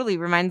 it totally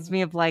reminds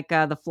me of like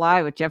The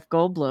Fly with Jeff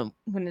Goldblum,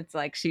 when it's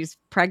like she's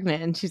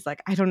pregnant and she's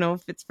like, I don't know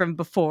if it's from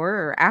before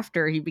or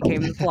after he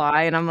became the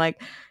Fly. And I'm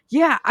like,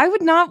 yeah, I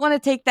would not want to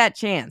take that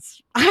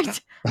chance. I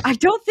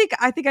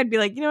think I'd be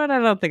like, you know what? I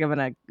don't think I'm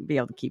going to be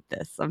able to keep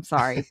this. I'm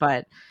sorry.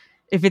 But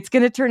if it's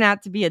going to turn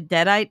out to be a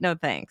deadite, no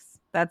thanks.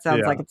 That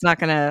sounds like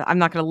I'm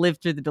not going to live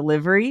through the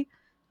delivery.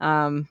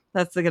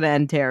 That's going to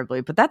end terribly,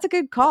 but that's a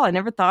good call. I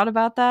never thought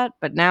about that,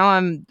 but now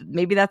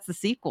maybe that's the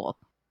sequel.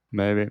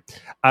 Maybe.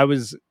 I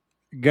was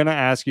going to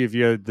ask you if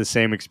you had the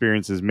same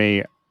experience as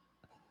me.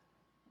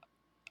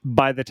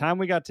 By the time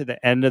we got to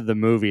the end of the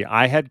movie,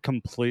 I had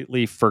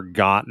completely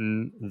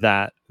forgotten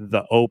that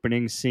the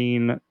opening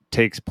scene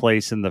takes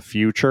place in the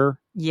future.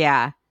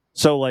 Yeah.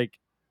 So like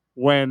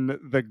when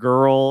the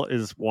girl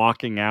is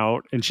walking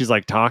out and she's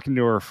like talking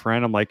to her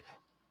friend, I'm like,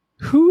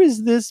 who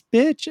is this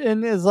bitch?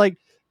 And is like,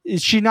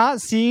 is she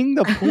not seeing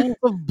the pool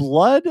of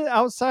blood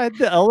outside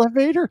the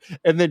elevator?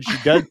 And then she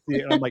does see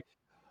it. And I'm like,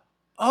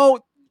 oh,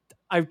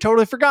 I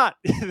totally forgot.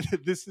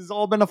 This has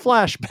all been a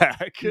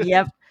flashback.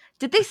 Yep.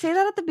 Did they say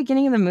that at the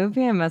beginning of the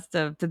movie? I must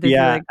have. Did they say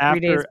like 3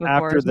 days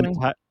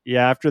before?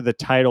 After the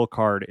title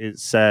card, it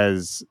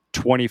says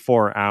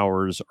 24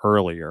 hours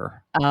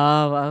earlier.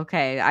 Oh,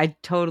 okay. I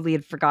totally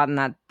had forgotten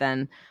that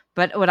then.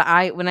 But when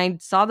I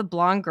saw the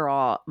blonde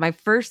girl, my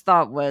first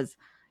thought was,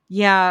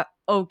 yeah,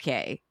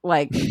 okay.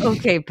 Like,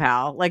 okay,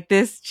 pal. Like,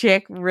 this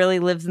chick really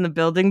lives in the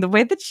building. The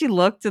way that she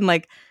looked, and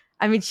like,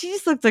 I mean, she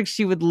just looked like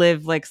she would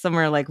live like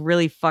somewhere like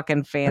really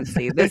fucking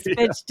fancy. This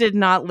bitch did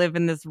not live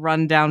in this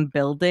rundown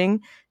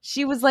building.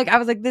 She was like, I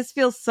was like, this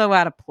feels so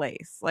out of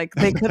place. Like,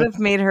 they could have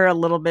made her a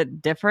little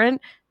bit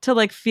different to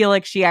like feel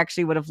like she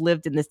actually would have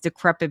lived in this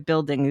decrepit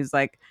building. Who's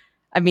like,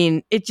 I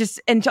mean, it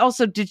just, and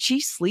also, did she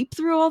sleep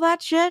through all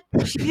that shit?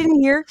 She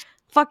didn't hear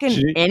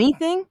fucking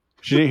anything.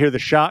 She didn't hear the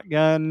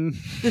shotgun.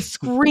 The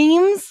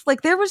screams,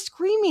 like there was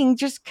screaming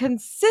just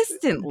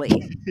consistently.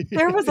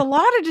 There was a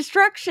lot of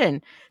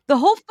destruction. The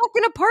whole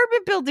fucking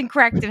apartment building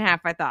cracked in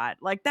half, I thought.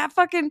 Like that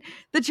fucking,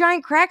 the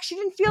giant crack, she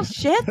didn't feel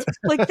shit.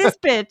 Like this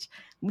bitch.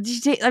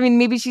 I mean,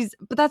 maybe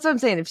but that's what I'm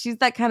saying. If she's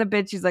that kind of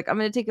bitch, she's like, I'm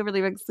going to take a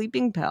really big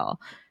sleeping pill.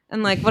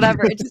 And like,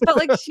 whatever. It just felt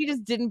like she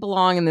just didn't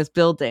belong in this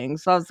building.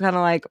 So I was kind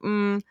of like,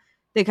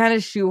 they kind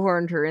of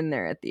shoehorned her in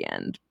there at the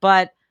end.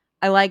 But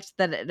I liked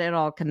that it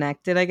all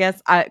connected, I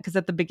guess. Because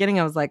at the beginning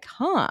I was like,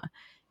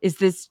 is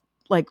this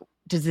like,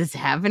 does this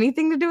have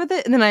anything to do with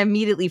it? And then I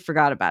immediately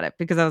forgot about it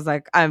because I was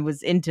like, I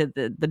was into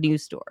the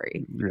news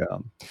story. Yeah.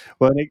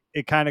 Well,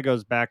 it kind of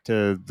goes back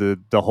to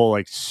the whole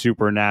like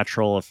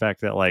supernatural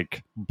effect that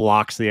like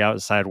blocks the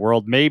outside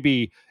world.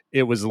 Maybe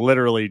it was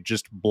literally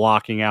just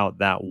blocking out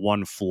that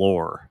one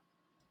floor.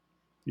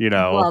 You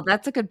know? Well,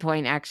 that's a good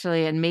point,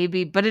 actually. And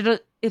maybe, but it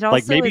also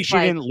like maybe is she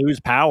like, didn't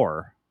lose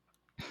power.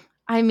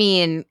 I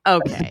mean,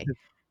 okay.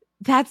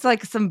 That's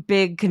like some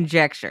big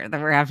conjecture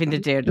that we're having to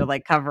do to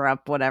like cover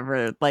up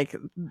whatever, like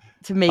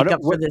to make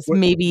up for this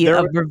maybe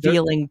a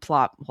revealing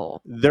plot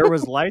hole. There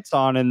was lights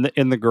on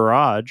in the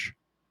garage.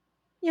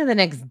 Yeah, the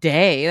next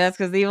day. That's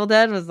because the Evil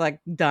Dead was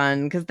like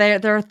done. Because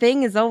their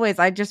thing is always,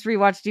 I just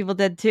rewatched Evil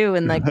Dead 2,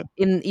 and like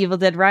in Evil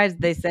Dead Rise,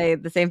 they say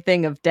the same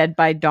thing of dead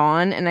by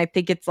dawn. And I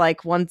think it's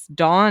like once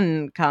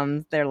dawn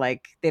comes, they're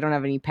like, they don't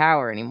have any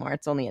power anymore.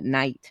 It's only at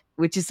night,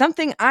 which is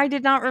something I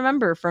did not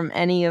remember from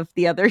any of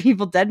the other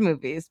Evil Dead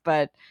movies.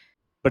 But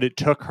it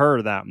took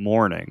her that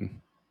morning.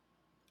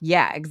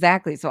 Yeah,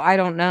 exactly. So I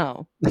don't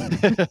know.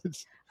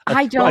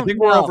 I think know.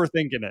 We're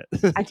overthinking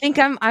it. I think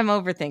I'm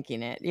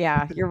overthinking it.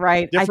 Yeah, you're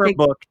right. Different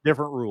book,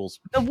 different rules.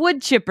 The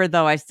wood chipper,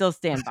 though, I still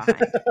stand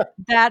behind.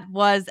 That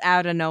was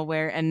out of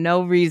nowhere and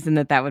no reason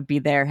that would be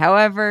there.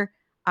 However,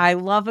 I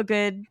love a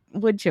good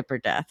wood chipper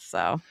death.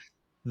 So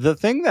the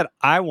thing that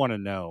I want to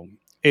know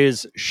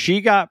is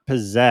she got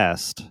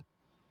possessed,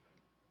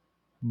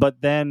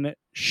 but then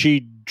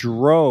she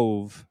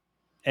drove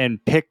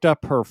and picked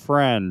up her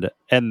friend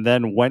and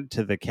then went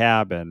to the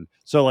cabin.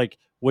 So like,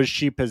 was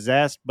she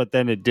possessed, but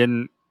then it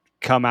didn't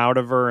come out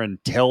of her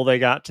until they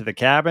got to the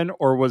cabin?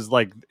 Or was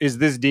like, is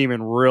this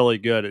demon really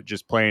good at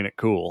just playing it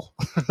cool?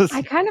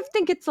 I kind of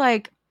think it's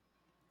like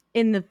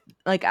in the,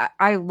 like,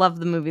 I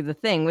love the movie The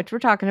Thing, which we're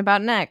talking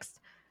about next.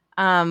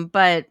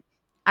 But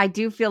I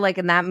do feel like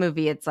in that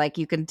movie, it's like,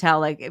 you can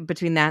tell like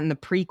between that and the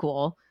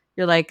prequel,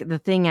 you're like, The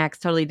Thing acts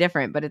totally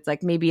different, but it's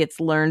like, maybe it's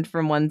learned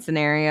from one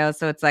scenario.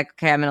 So it's like,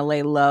 okay, I'm going to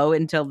lay low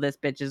until this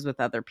bitch is with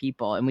other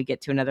people and we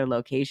get to another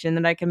location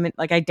that I can,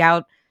 like, I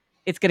doubt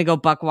it's going to go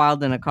buck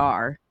wild in a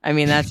car. I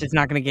mean, that's just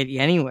not going to get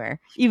you anywhere,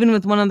 even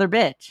with one other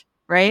bitch,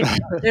 right?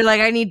 They're like,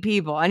 I need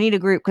people. I need a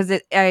group. Cause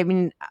I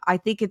mean, I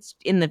think it's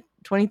in the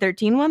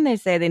 2013 one, they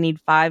say they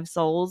need 5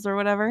 souls or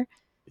whatever.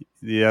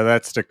 Yeah.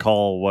 That's to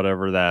call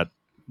whatever that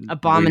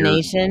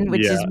Abomination,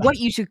 which is what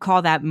you should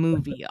call that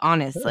movie,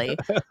 honestly.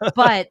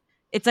 But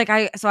it's like,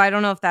 I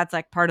don't know if that's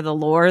like part of the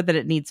lore that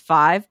it needs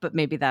 5, but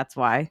maybe that's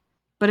why.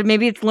 But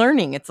maybe it's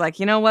learning. It's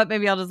like, you know what?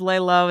 Maybe I'll just lay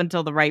low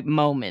until the right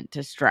moment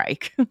to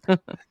strike.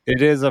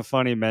 It is a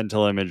funny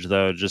mental image,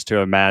 though, just to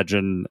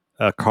imagine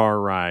a car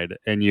ride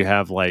and you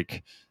have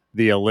like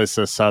the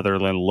Alyssa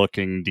Sutherland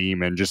looking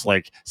demon just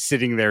like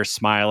sitting there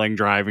smiling,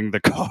 driving the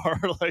car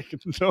like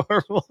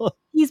normal.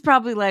 He's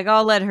probably like,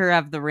 I'll let her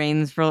have the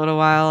reins for a little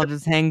while. I'll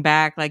just hang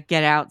back, like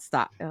Get Out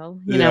style.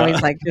 You know,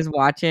 he's like just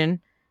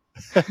watching.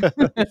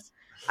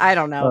 I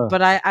don't know,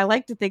 but I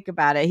like to think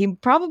about it. He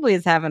probably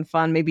is having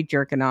fun, maybe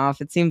jerking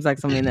off. It seems like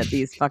something that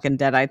these fucking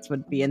Deadites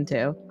would be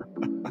into.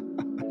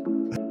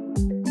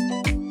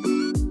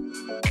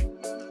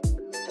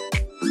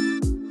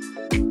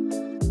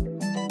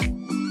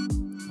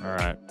 All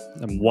right.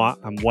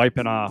 I'm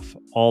wiping off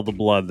all the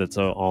blood that's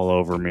all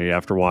over me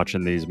after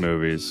watching these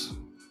movies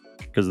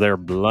because they're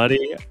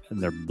bloody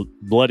and they're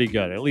bloody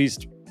good. At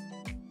least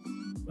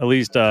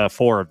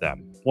 4 of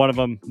them. One of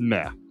them,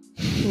 meh.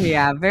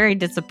 Yeah, very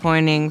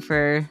disappointing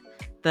for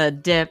the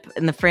dip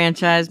in the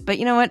franchise. But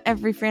you know what?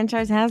 Every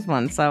franchise has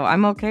one, so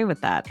I'm okay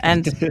with that.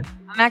 And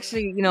I'm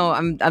actually, you know,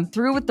 I'm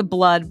through with the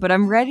blood, but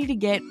I'm ready to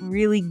get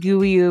really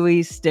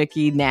gooey,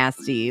 sticky,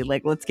 nasty.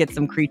 Like, let's get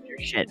some creature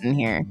shit in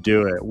here.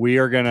 Do it. We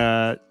are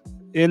gonna,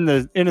 in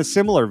a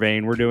similar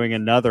vein, we're doing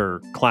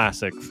another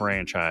classic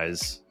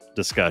franchise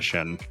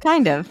discussion.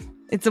 Kind of.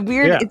 It's a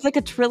weird. Yeah. It's like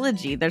a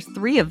trilogy. There's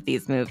 3 of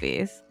these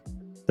movies.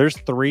 There's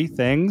 3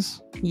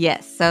 things.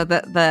 Yes. So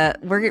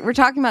we're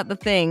talking about The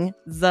Thing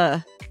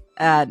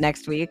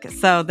next week.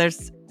 So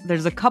there's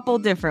a couple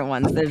different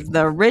ones. There's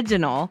the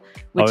original,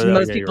 which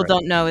most people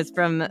don't know is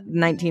from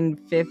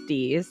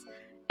 1950s,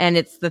 and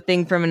it's The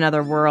Thing from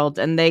Another World.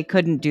 And they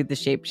couldn't do the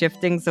shape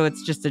shifting, so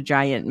it's just a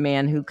giant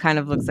man who kind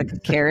of looks like a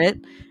carrot,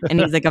 and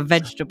he's like a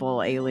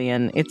vegetable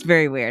alien. It's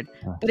very weird,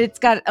 but it's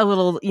got a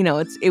little, you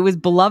know, it was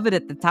beloved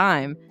at the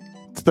time.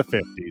 It's the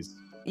 50s.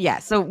 Yeah,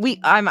 so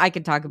I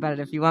could talk about it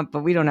if you want,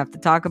 but we don't have to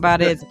talk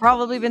about it. It's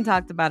probably been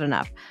talked about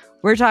enough.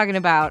 We're talking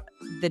about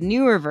the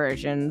newer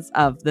versions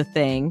of The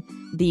Thing,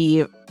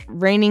 the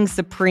reigning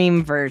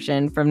supreme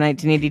version from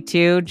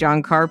 1982,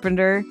 John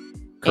Carpenter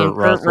and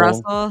Kurt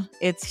Russell.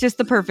 It's just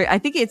the perfect. I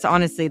think it's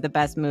honestly the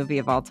best movie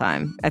of all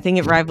time. I think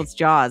it rivals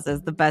Jaws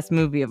as the best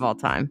movie of all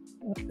time.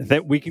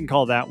 That we can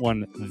call that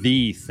one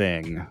The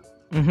Thing.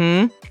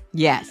 Mm-hmm.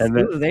 Yes. And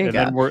then, ooh, there you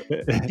go.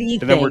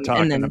 Then we're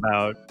talking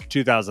about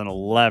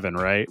 2011,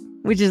 right?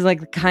 Which is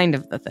like kind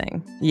of the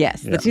thing.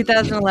 Yes, the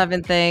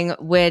 2011 thing,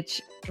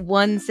 which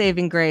one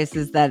saving grace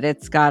is that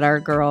it's got our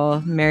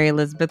girl, Mary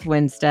Elizabeth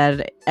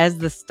Winstead, as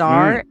the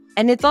star.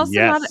 And it's also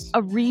not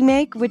a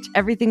remake, which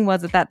everything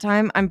was at that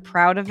time. I'm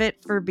proud of it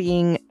for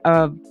being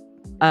a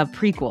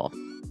prequel.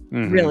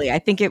 Really. I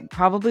think it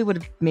probably would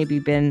have maybe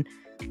been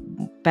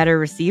better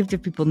received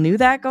if people knew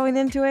that going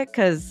into it,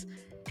 because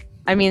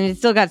I mean, it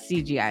still got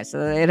CGI, so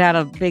it had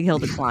a big hill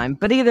to climb.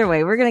 But either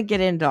way, we're going to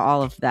get into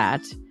all of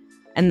that.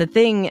 And the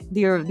thing,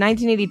 the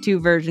 1982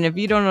 version, if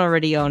you don't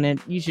already own it,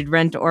 you should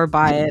rent or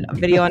buy it. A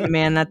video on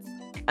demand, that's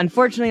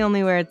unfortunately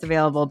only where it's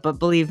available, but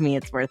believe me,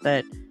 it's worth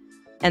it.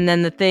 And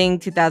then The Thing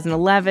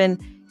 2011,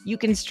 you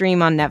can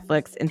stream on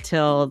Netflix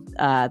until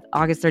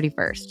August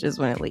 31st is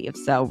when it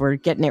leaves. So we're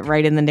getting it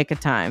right in the nick of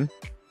time.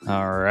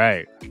 All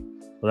right.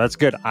 Well, that's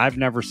good. I've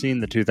never seen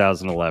the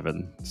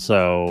 2011,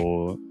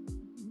 so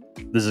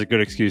this is a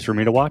good excuse for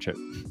me to watch it.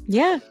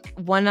 Yeah.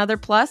 One other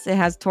plus, it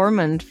has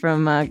Tormund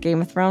from Game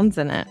of Thrones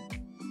in it.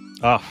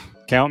 Oh,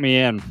 count me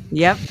in.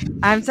 Yep.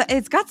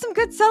 It's got some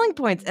good selling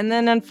points. And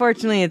then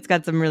unfortunately, it's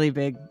got some really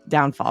big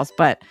downfalls.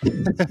 But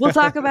we'll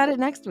talk about it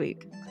next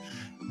week.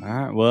 All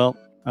right. Well,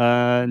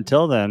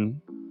 until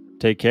then,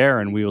 take care.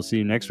 And we will see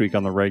you next week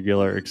on the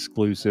regular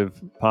exclusive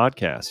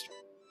podcast.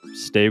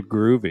 Stay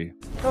groovy.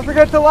 Don't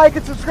forget to like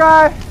and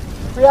subscribe.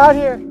 We're out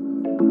here.